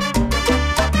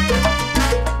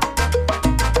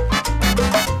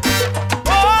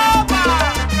 ¡Opa!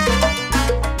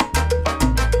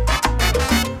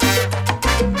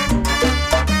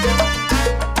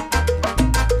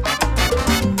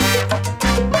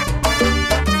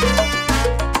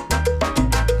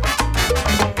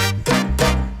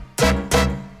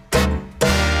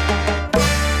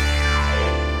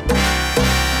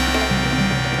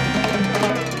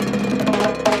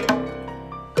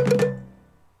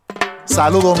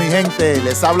 Saludos mi gente,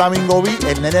 les habla Mingo B,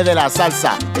 el nene de la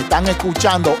salsa. Están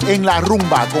escuchando En la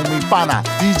Rumba con mi pana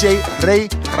DJ Rey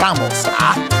Ramos.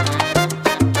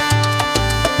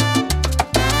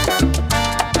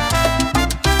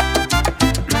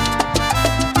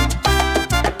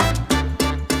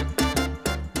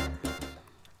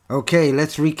 Okay,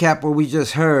 let's recap what we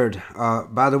just heard.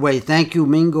 By the way, thank you,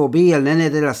 Mingo B, El Nene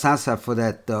de la Salsa, for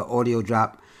that audio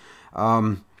drop.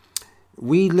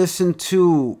 We listened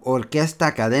to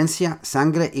Orquesta Cadencia,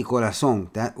 Sangre y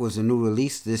Corazón. That was a new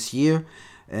release this year,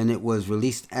 and it was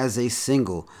released as a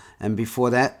single. And before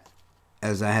that,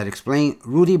 as I had explained,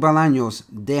 Rudy Bolaños,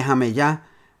 Déjame Ya,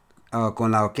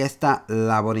 con la Orquesta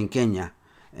La Borinqueña.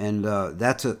 And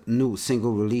that's a new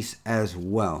single release as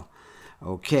well.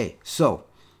 Okay, so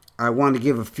I want to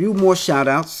give a few more shout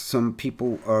outs. Some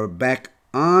people are back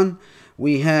on.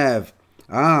 We have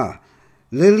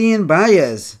Lillian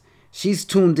Baez. She's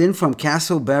tuned in from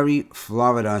Castleberry,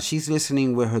 Florida. She's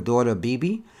listening with her daughter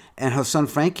Bibi and her son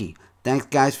Frankie. Thanks,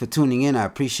 guys, for tuning in. I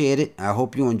appreciate it. I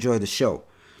hope you enjoy the show.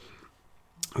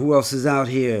 Who else is out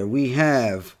here? We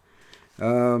have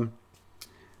Freddie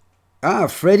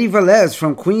Velez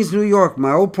from Queens, New York,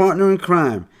 my old partner in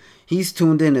crime. He's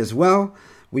tuned in as well.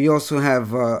 We also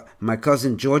have my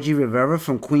cousin Georgie Rivera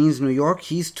from Queens, New York.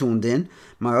 He's tuned in.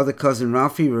 My other cousin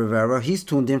Ralphie Rivera, he's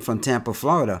tuned in from Tampa,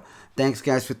 Florida. Thanks,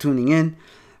 guys, for tuning in.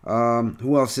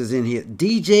 Who else is in here?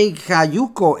 DJ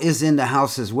Cayuco is in the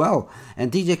house as well.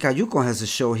 And DJ Cayuco has a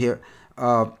show here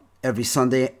every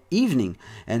Sunday evening.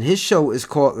 And his show is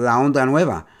called La Onda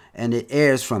Nueva. And it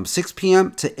airs from 6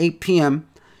 p.m. to 8 p.m.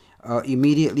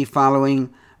 Immediately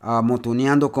following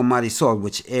Montuneando con Marisol,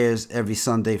 which airs every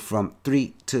Sunday from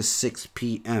 3 to 6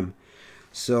 p.m.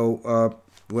 So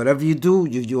whatever you do,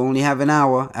 you only have an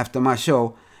hour after my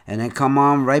show. And then come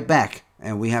on right back.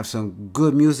 And we have some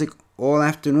good music all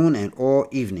afternoon and all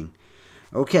evening.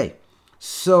 Okay,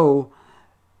 so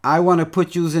I want to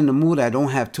put you in the mood. I don't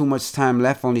have too much time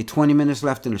left, only 20 minutes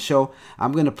left in the show.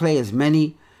 I'm going to play as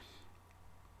many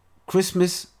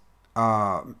Christmas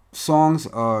songs,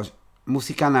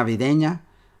 música navideña,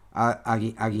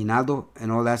 aguinaldo,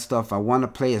 and all that stuff. I want to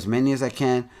play as many as I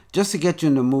can just to get you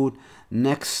in the mood.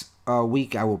 Next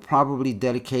week, I will probably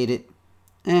dedicate it,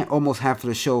 almost half of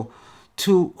the show,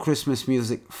 to Christmas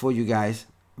music for you guys,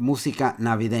 música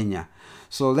navideña.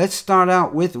 So let's start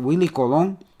out with Willie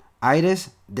Colón,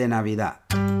 Aires de Navidad.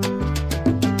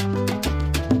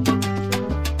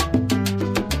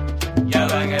 Ya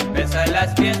van a empezar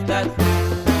las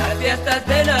fiestas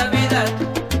de Navidad,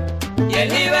 y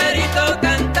el jibarito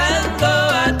cantando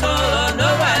a todos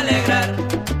nos va a alegrar.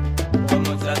 Con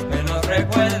muchas que nos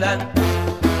recuerdan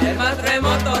el más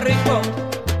remoto rincón,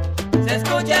 se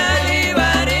escucha el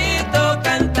jibarito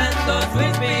cantando su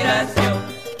inspiración.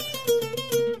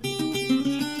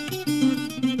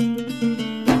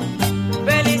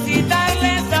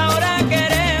 Felicitarles ahora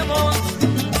queremos,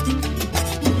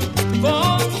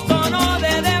 con tono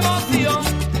de devoción,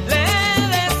 le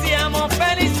deseamos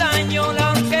feliz año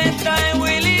la orquesta de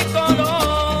Willy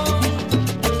Colón.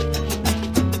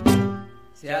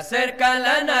 Se acerca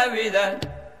la Navidad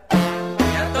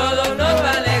y a todos nos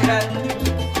va a alegrar.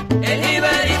 El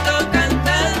jibarito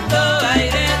cantando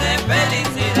aire de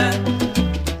felicidad.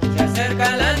 Se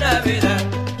acerca la Navidad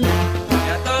y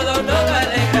a todos nos va a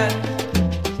alegrar.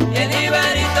 Y el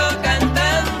jibarito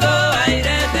cantando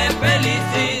aire de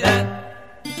felicidad.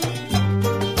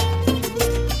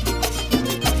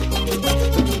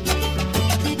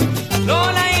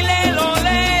 Lola y le,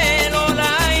 lole,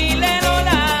 lola y le,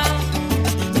 lola.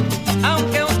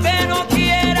 Aunque usted no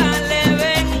quiera, le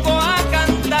vengo a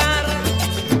cantar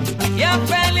y a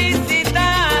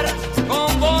felicitar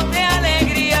con voz de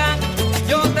alegría.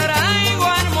 Yo traigo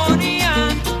armonía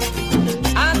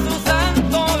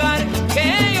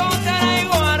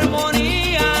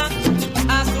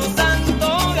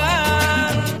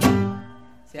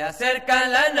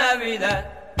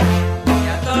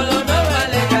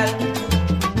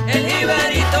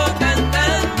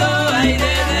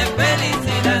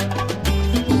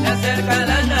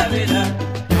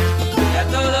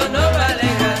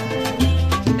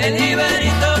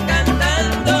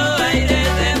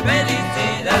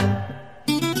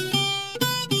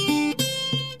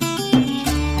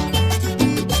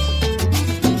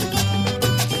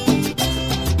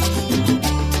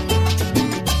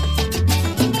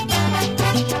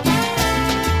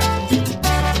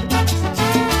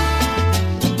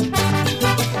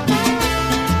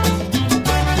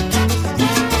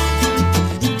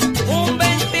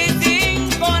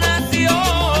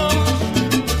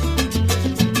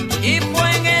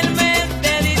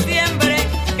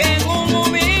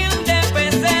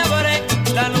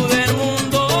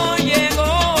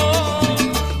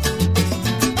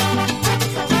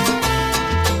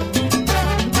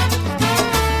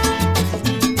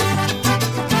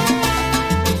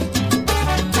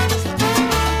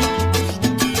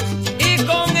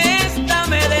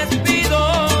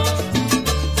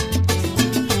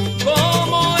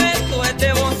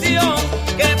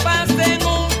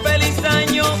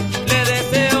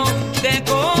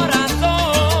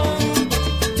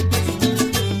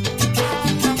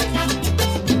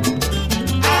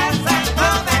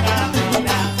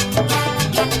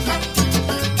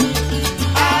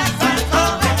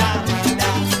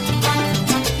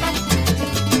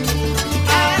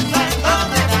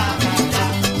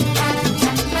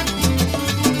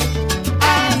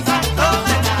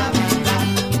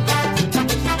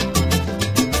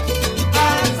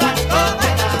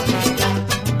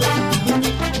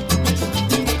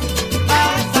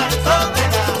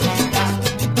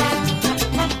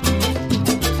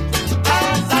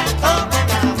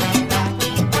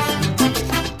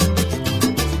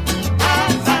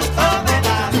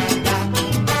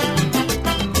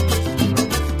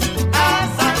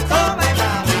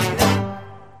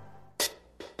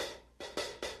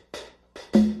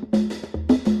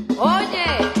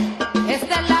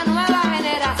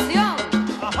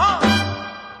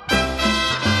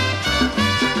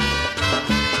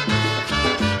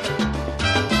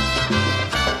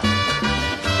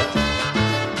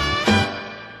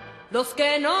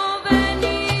no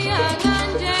venían han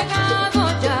llegado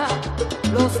ya,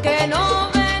 los que no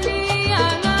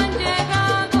venían han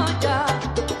llegado ya,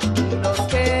 y los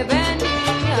que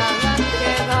venían han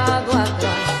quedado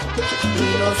atrás,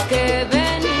 y los que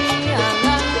venían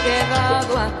han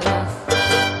quedado atrás.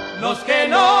 Los que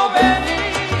no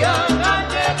venían han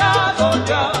llegado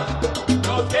ya,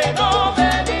 los que no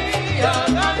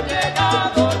venían han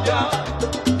llegado ya,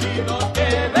 y los que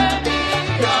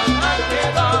venían han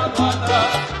quedado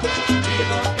atrás, y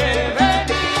los que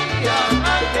venían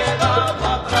han quedado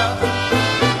atrás.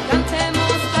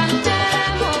 Cantemos,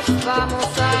 cantemos,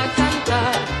 vamos a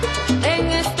cantar en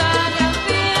esta gran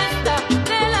fiesta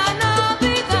de la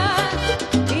Navidad,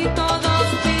 y todos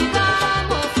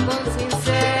pidamos con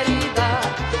sinceridad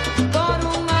por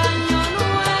un año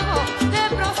nuevo de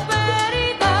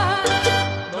prosperidad.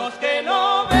 Los que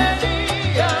no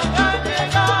venían han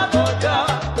llegado ya,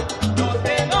 los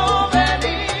que no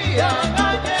venían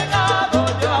han llegado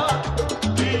ya,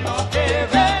 y los que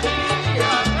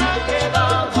venían han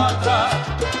quedado atrás,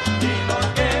 y los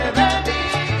que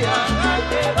venían han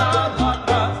quedado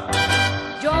atrás.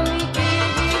 Yo, Miki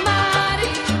y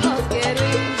Mari, los quiero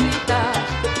invitar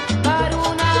para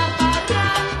una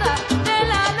parranda de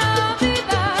la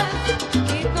Navidad,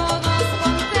 y todos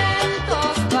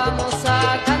contentos vamos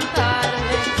a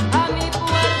cantarle a mi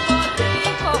Puerto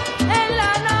Rico en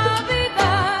la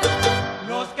Navidad.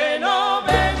 Los que no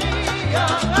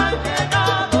venían han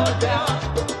llegado ya,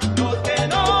 los que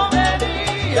no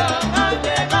venían han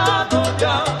llegado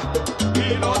ya,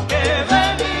 y los que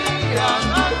venían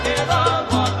han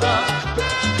quedado atrás,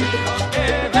 y los que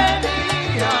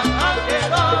venían han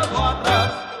quedado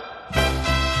atrás.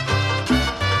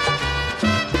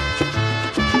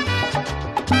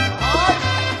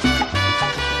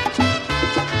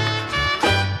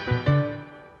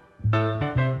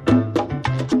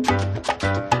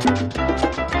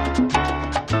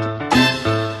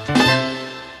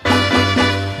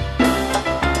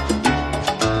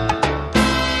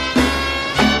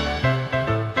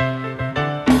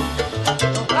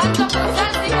 Tocando con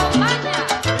salsa y con maña.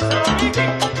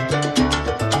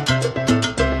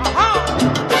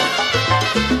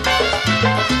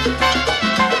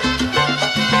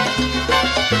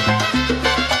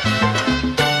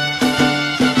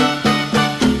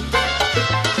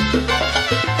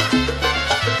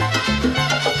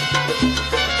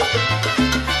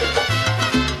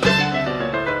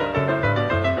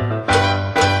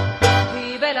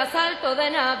 Vive el asalto de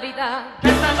Navidad,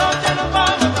 Esta noche nos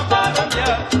vamos a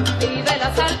parrandear, vive el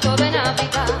asalto de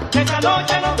Navidad. esta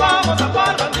noche nos vamos a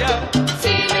parrandear.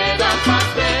 Si me dan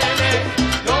pasteles,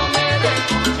 no me den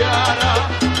cuchara,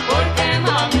 porque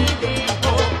mami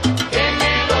dijo que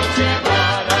me los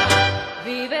llevara.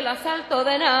 Vive el asalto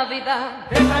de Navidad,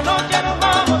 Esta noche nos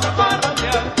vamos a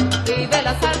parrandear, vive el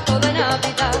asalto de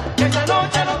Navidad. esta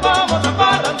noche nos vamos a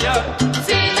parrandear.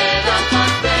 Si me dan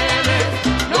pasteles,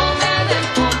 no me den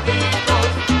poquitos,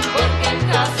 porque en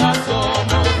casa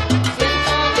somos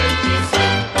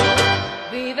 125.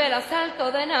 Vive el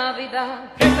asalto de Navidad,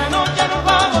 Esta noche nos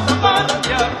vamos a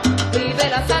parrandear, vive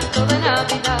el asalto de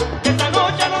Navidad. esta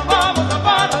noche nos vamos a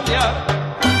parrandear.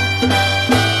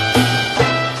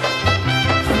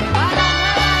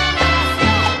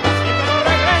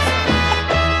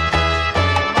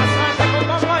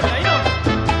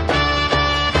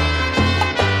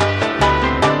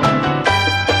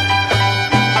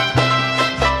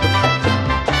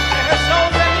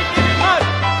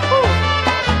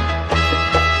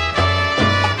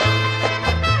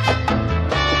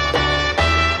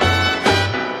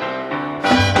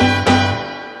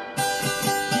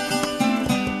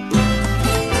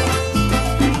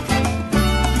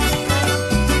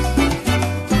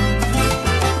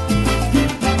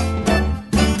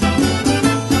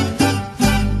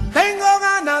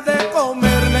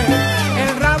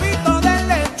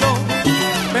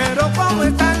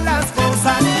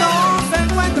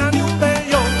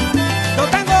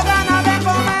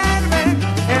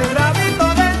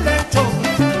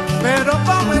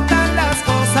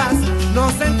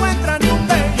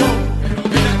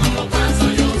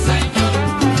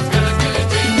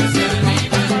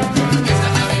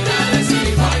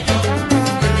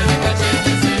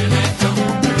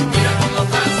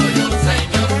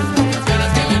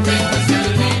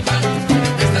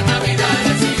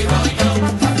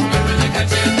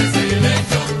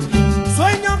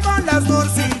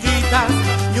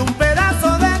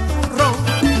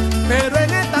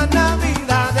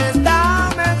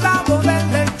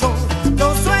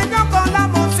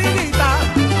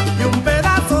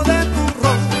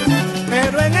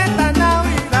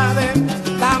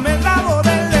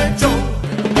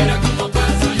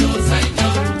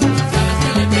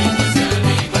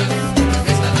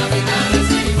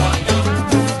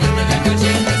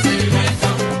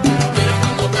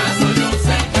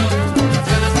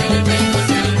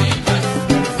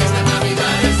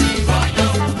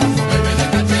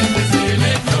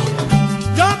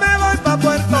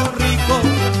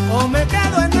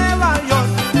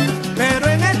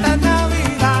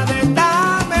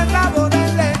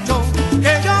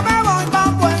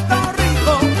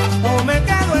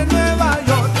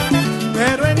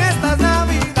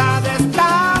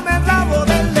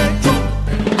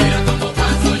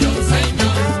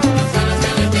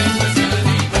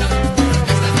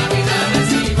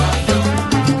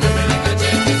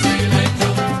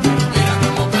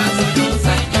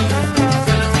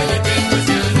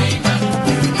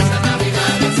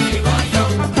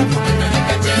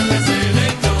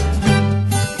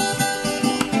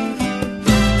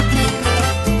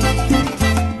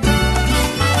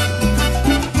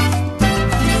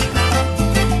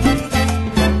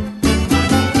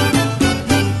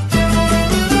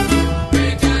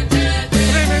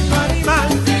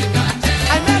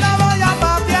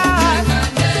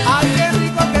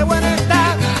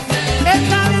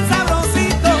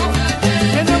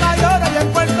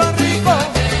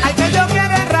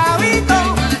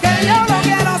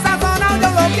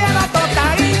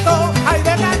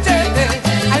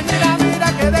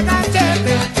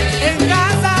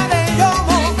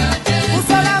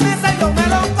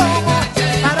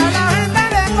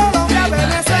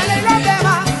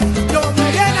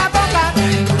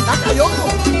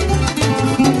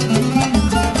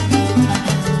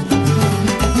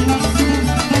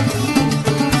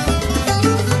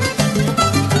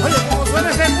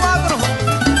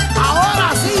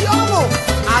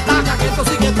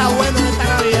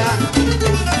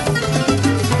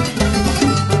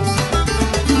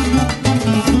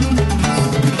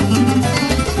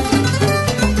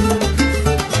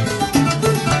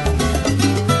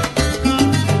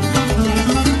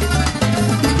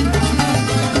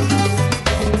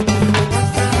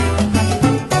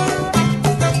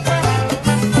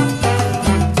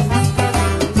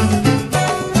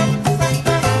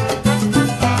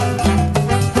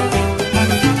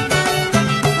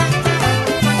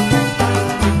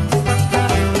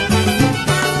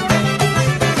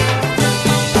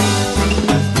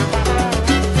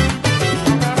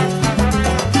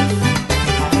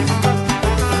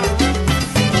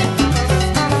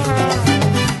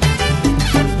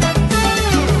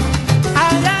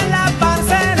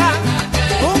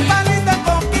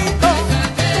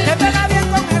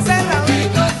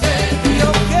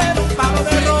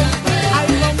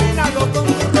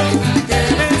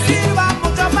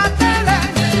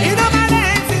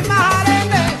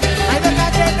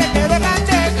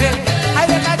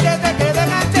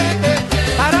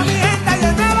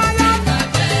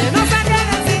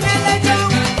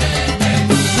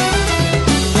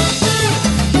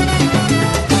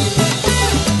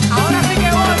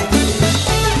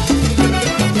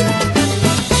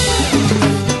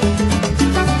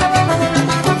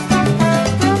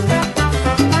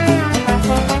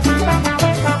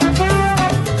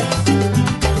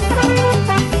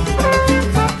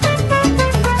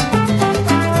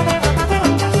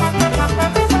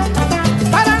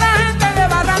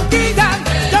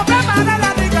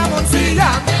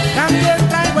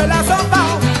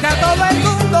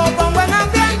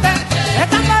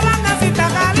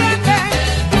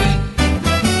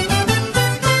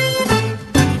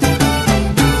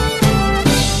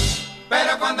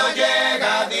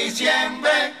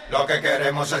 que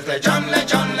queremos es lechón,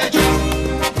 lechón, lechón.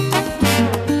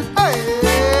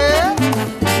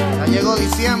 Ya llegó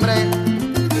diciembre,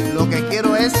 lo que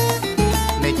quiero es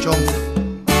lechón.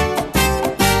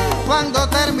 Cuando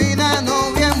termina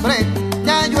noviembre,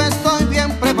 ya yo estoy bien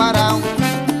preparado.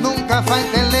 Nunca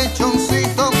falta el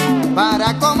lechoncito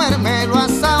para comérmelo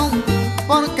asado.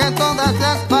 Porque todas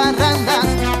las parrandas,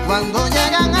 cuando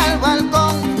llegan al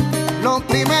balcón, lo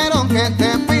primero que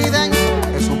te piden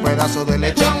es un pedazo de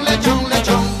lechón, lechón,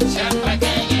 lechón. Siempre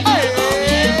que llega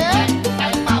noviembre,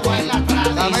 el pavo es la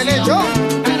tradición. Dame lechón.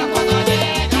 Pero cuando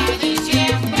llega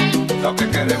diciembre, Lo que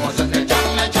queremos es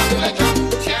lechón, lechón, lechón.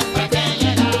 siempre que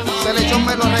llega noviembre, Ese lechón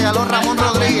me lo regaló Ramón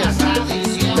Rodríguez,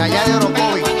 de allá de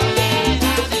Orocovi.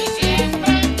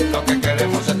 Lo que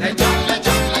queremos es lechón,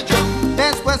 lechón, lechón.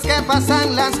 Después que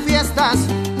pasan las fiestas,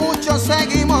 muchos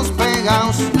seguimos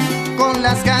pegados, con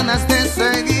las ganas de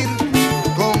seguir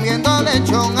comiendo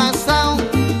lechón asado.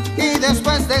 Y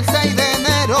después del 6 de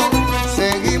enero,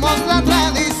 seguimos la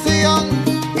tradición.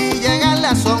 Y llegan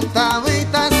las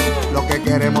octavitas, lo que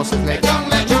queremos es lechón,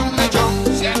 lechón,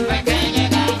 lechón. siempre que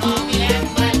llega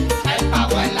noviembre, el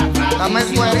pavo es la tradición. Dame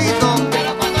el cuerito,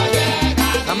 Pero cuando llega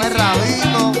dame el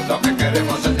rabito. Lo que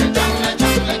queremos es lechón,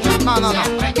 lechón, lechón. No, no, no.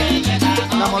 siempre que llega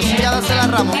La morcilla dásela a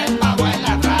Ramón. el pavo es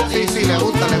la tradición. Sí, sí, le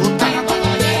gusta, le gusta.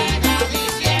 Cuando llega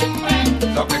diciembre,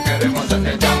 Lo que queremos es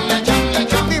lechón, lechón,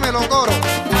 lechón. Dímelo, coro.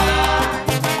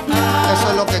 Eso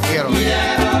es lo que quiero.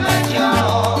 Quiero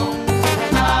lechón.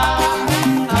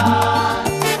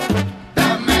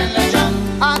 Dame lechón.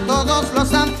 A todos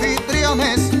los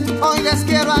anfitriones hoy les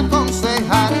quiero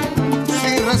aconsejar: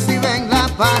 si reciben la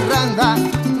parranda,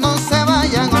 no se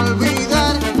vayan a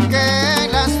olvidar que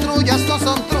las trullas no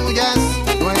son trullas,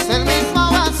 no es el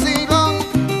mismo vacilón.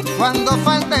 Cuando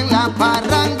falten la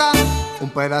parranda, un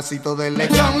pedacito de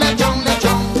lechón, lechón,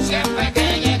 lechón. siempre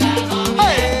que llega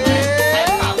noviembre,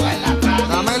 el pavo es la tradición.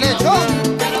 Dame lechón.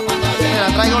 Pero cuando Mira,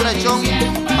 traigo lechón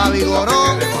pa'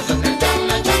 Vigoró,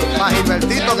 pa'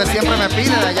 Gilbertito, que siempre me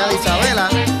pide, de allá de Isabela,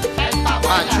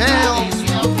 pa' Cheo,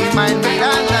 Ismael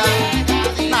Miranda.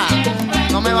 Nah,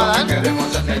 no me va a dar.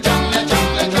 Queremos es lechón,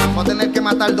 lechón, lechón. Voy a tener que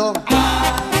matar dos.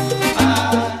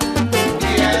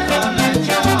 Quiero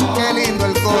lechón. Qué lindo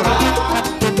el coro.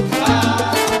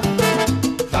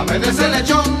 Dame de ese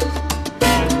lechón.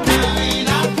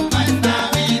 Navidad no es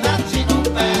Navidad sin un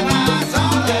pedazo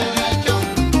de lechón.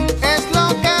 Es lo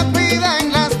que piden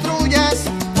las trullas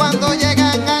cuando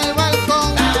llegan al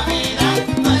balcón. Navidad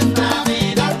no es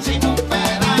Navidad sin un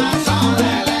pedazo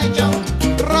de lechón.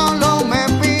 Rolo me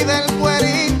pide el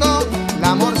cuerito,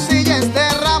 la morcilla es de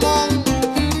Ramón,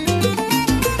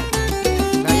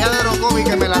 de allá de Orocovi,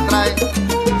 que me la trae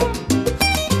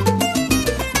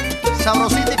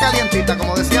sabrosita y calientita,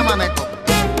 como decía Maneco.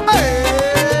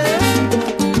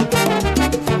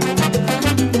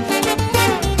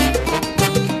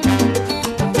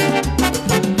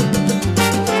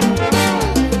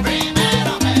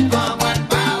 Primero me como el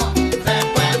pavo,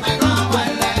 después me como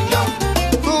el lechón.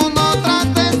 Tú no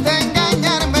trates de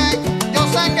engañarme, yo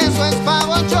sé que eso es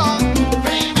pavochón.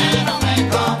 Primero me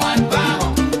como el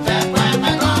pavo, después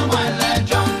me como el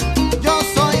lechón. Yo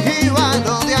soy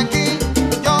jíbaro de aquí,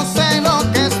 yo sé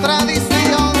lo que es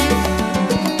tradición.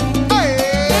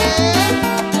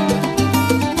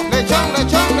 Lechón,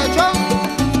 lechón, lechón.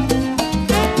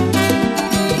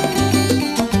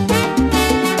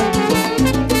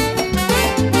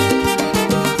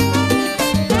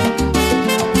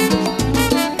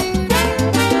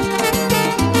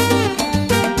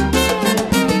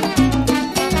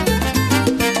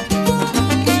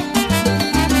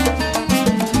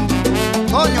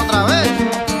 Coño, otra vez.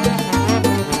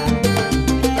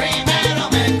 Primero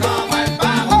me como el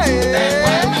pavo,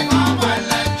 después me como el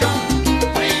lechón.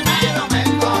 Primero me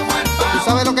como el ¿Tú pavo,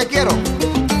 sabes lo que quiero?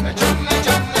 lechón,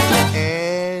 lechón, lechón.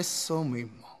 Eso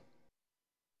mismo.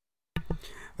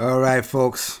 All right,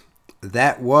 folks.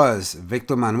 That was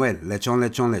Victor Manuel, Lechon,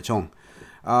 Lechon, Lechon.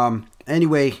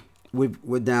 Anyway,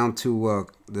 we're down to,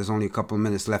 there's only a couple of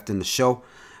minutes left in the show.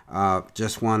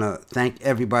 Just want to thank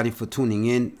everybody for tuning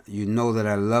in. You know that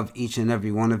I love each and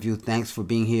every one of you. Thanks for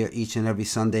being here each and every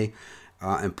Sunday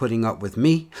and putting up with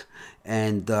me.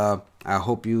 And I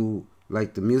hope you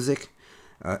like the music.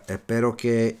 Espero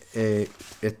que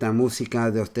esta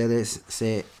música de ustedes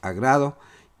sea agrado.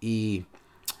 Y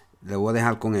le voy a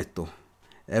dejar con esto.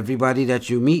 Everybody that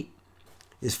you meet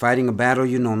is fighting a battle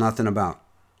you know nothing about.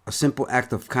 A simple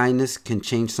act of kindness can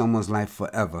change someone's life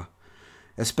forever.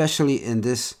 Especially in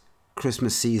this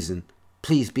Christmas season.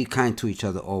 Please be kind to each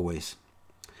other always.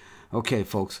 Okay,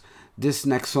 folks. This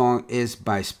next song is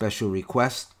by special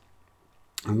request.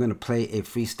 I'm going to play a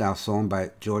freestyle song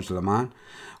by George Lamont.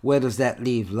 Where Does That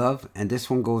Leave Love? And this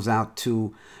one goes out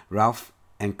to Ralph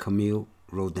and Camille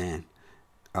Rodin.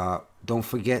 Don't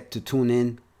forget to tune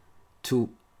in to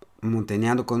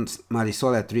Montañando con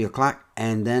Marisol at 3 o'clock.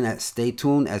 And then stay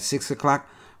tuned at 6 o'clock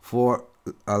for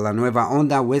La Nueva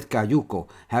Onda with Cayuco.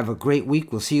 Have a great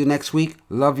week. We'll see you next week.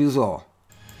 Love yous all.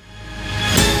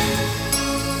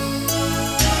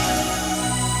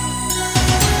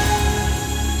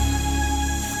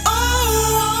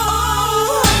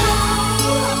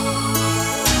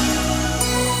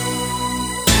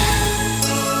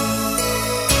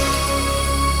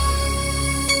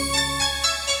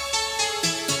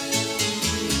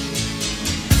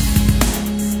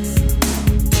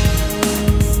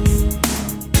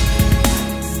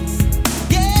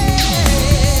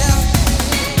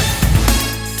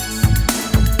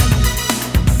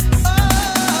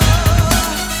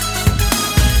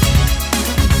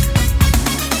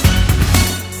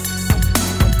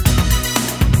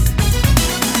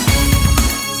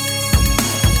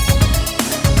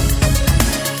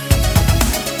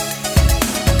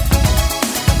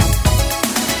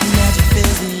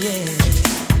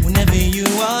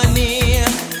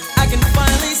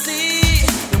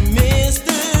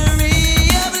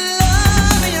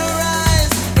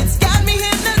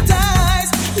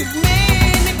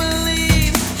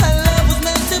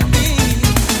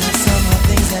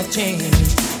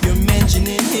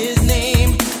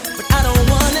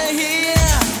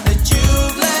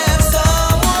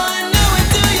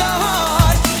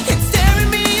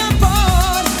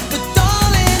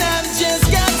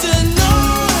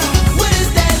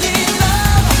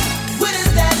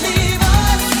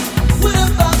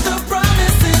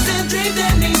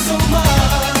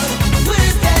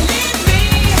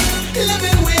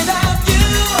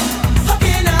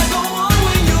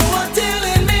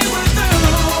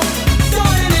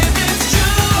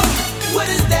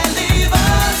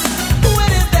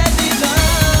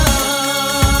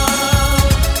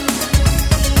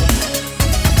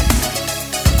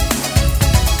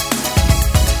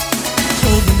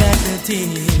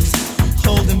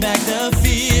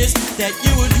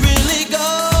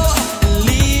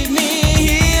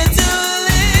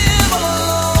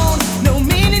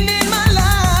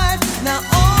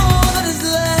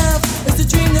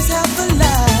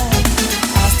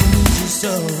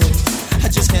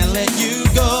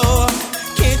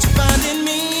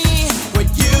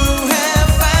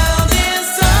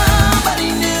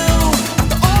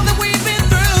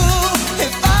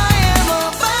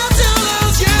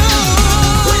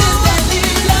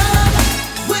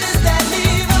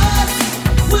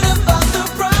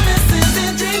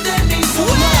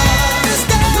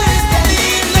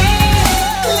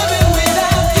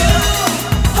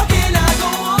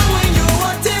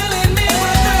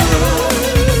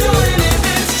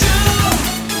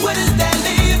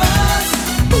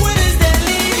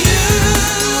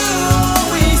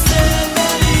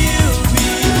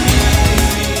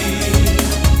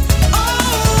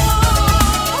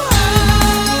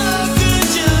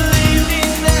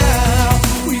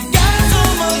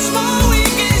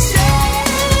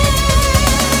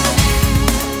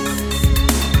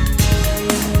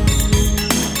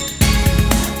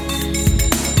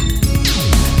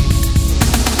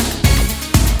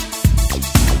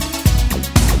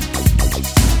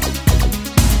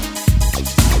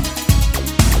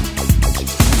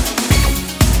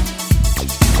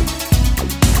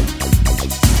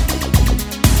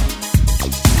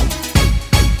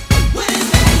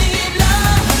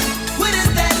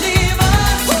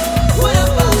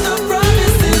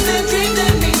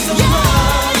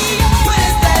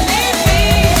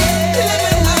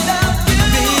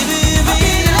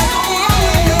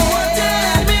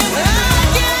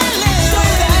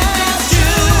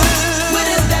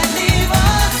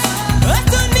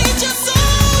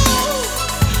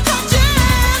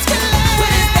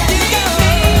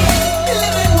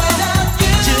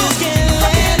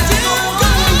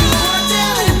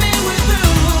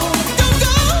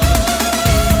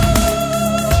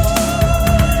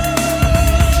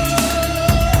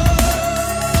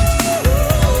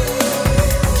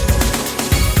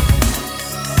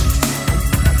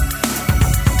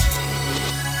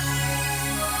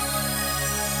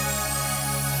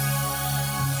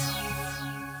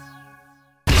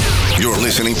 You're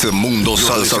listening to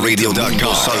MundoSalsaRadio.com,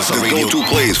 the go-to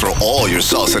place for all your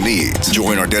salsa needs.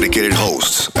 Join our dedicated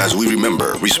hosts as we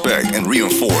remember, respect, and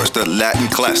reinforce the Latin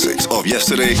classics of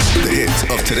yesterday, the hits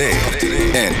of today,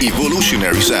 and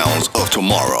evolutionary sounds of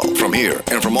tomorrow from here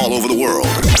and from all over the world.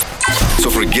 So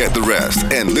forget the rest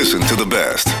and listen to the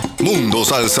best. Mundo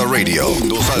Salsa Radio.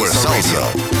 Mundo Salsa where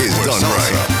salsa is done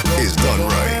right. Is done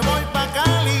right.